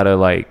know how to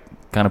like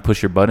kind of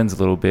push your buttons a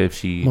little bit if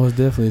she. Most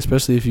definitely,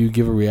 especially if you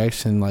give a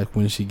reaction like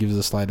when she gives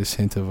the slightest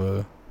hint of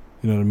a,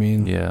 you know what I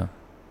mean? Yeah.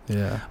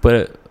 Yeah.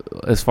 But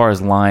as far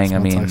as lying, I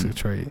mean, toxic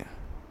trait.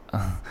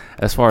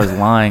 As far as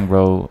lying,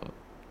 bro,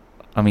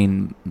 I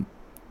mean,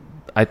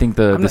 I think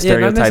the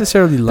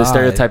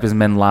stereotype is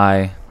men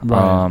lie.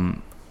 Right.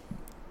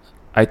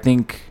 I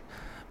think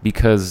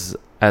because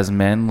as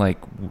men, like,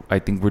 I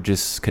think we're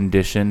just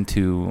conditioned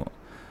to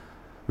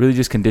really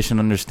just conditioned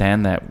to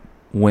understand that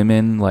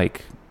women,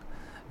 like,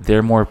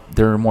 they're more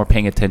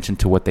paying attention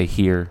to what they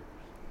hear.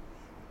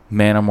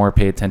 Men are more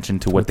pay attention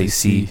to what they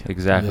see.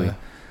 Exactly.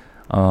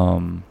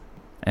 Yeah.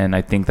 And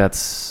I think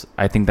that's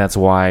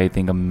why I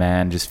think a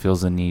man just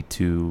feels the need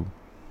to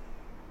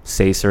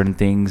say certain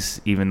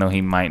things, even though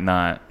he might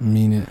not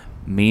mean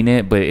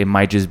it, but it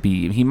might just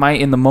be, he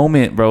might in the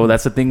moment, bro.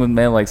 That's the thing with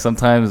men. Like,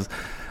 sometimes,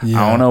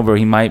 I don't know, bro,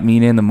 he might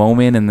mean it in the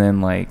moment, and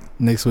then, like,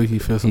 next week he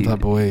feels some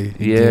type of way.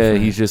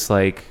 He's just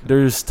like,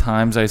 there's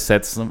times I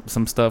said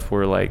some stuff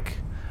where, like,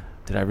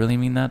 did I really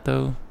mean that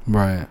though?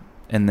 Right.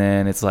 And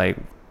then it's like,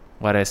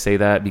 why did I say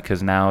that?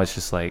 Because now it's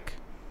just like,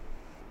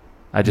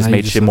 I just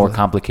made shit more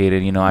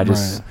complicated, you know. I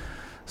just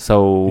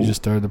so you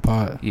just stirred the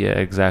pot. Yeah,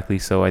 exactly.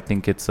 So I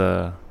think it's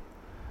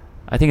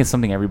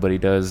something everybody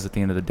does at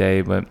the end of the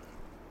day. But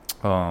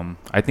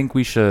I think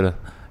we should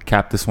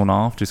cap this one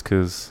off, just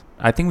because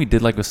I think we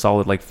did like a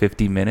solid like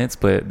 50 minutes,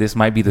 but this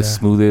might be the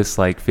smoothest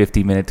like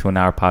 50-minute to an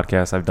hour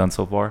podcast I've done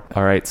so far.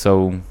 All right,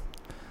 so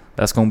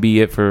that's gonna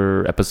be it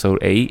for episode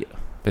 8.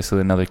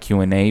 Basically another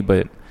Q&A,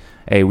 but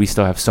hey, we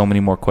still have so many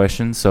more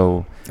questions,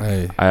 so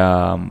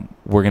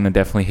we're gonna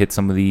definitely hit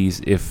some of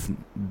these, if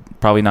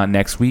probably not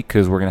next week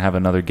because we're gonna have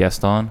another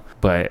guest on,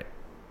 but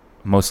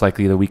most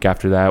likely the week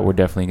after that we're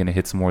definitely gonna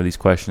hit some more of these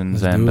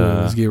questions.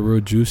 Let's get real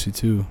juicy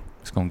too.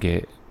 It's gonna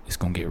get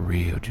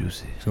real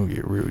juicy. It's gonna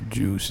get real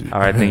juicy. All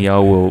right, then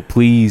y'all will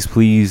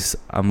please,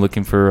 I'm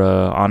looking for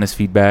honest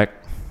feedback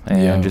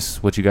and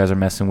just what you guys are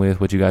messing with,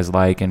 what you guys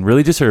like, and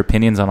really just your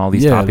opinions on all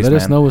these topics. Let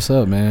us know what's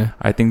up, man.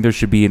 I think there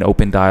should be an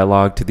open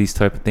dialogue to these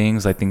type of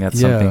things. I think that's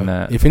something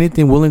that, if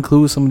anything, we'll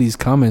include some of these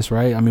comments,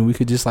 right? I mean, we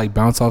could just like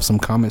bounce off some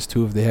comments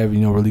too if they have,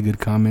 really good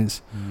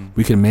comments.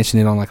 We could mention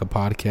it on like a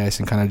podcast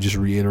and kind of just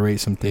reiterate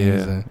some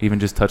things. Yeah, even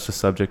just touch the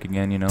subject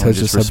again, touch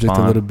the subject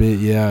a little bit.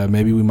 Yeah,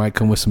 maybe we might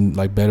come with some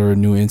like better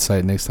new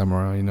insight next time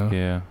around.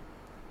 Yeah,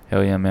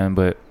 hell yeah, man.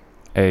 But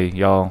hey,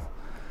 y'all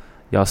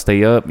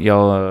stay up,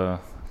 y'all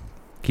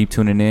keep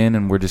tuning in,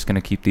 and we're just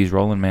gonna keep these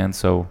rolling, man.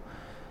 So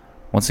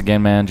once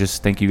again, man,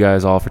 just thank you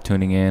guys all for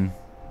tuning in.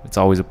 It's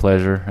always a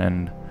pleasure,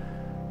 and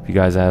if you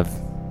guys have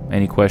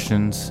any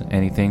questions,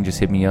 anything, just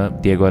hit me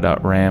up,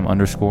 Diego.ram_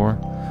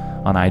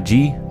 on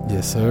IG.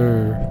 Yes,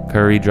 sir.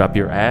 Curry, drop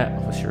your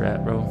 @ what's your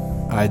 @ bro?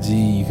 IG,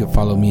 you can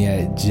follow me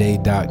at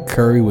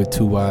j.curry with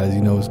 2 Y's.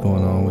 You know what's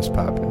going on, what's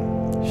popping.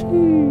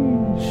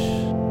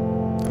 Sheesh.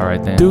 All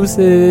right then,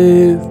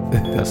 deuces.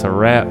 That's a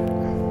wrap.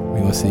 We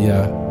gonna see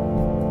y'all.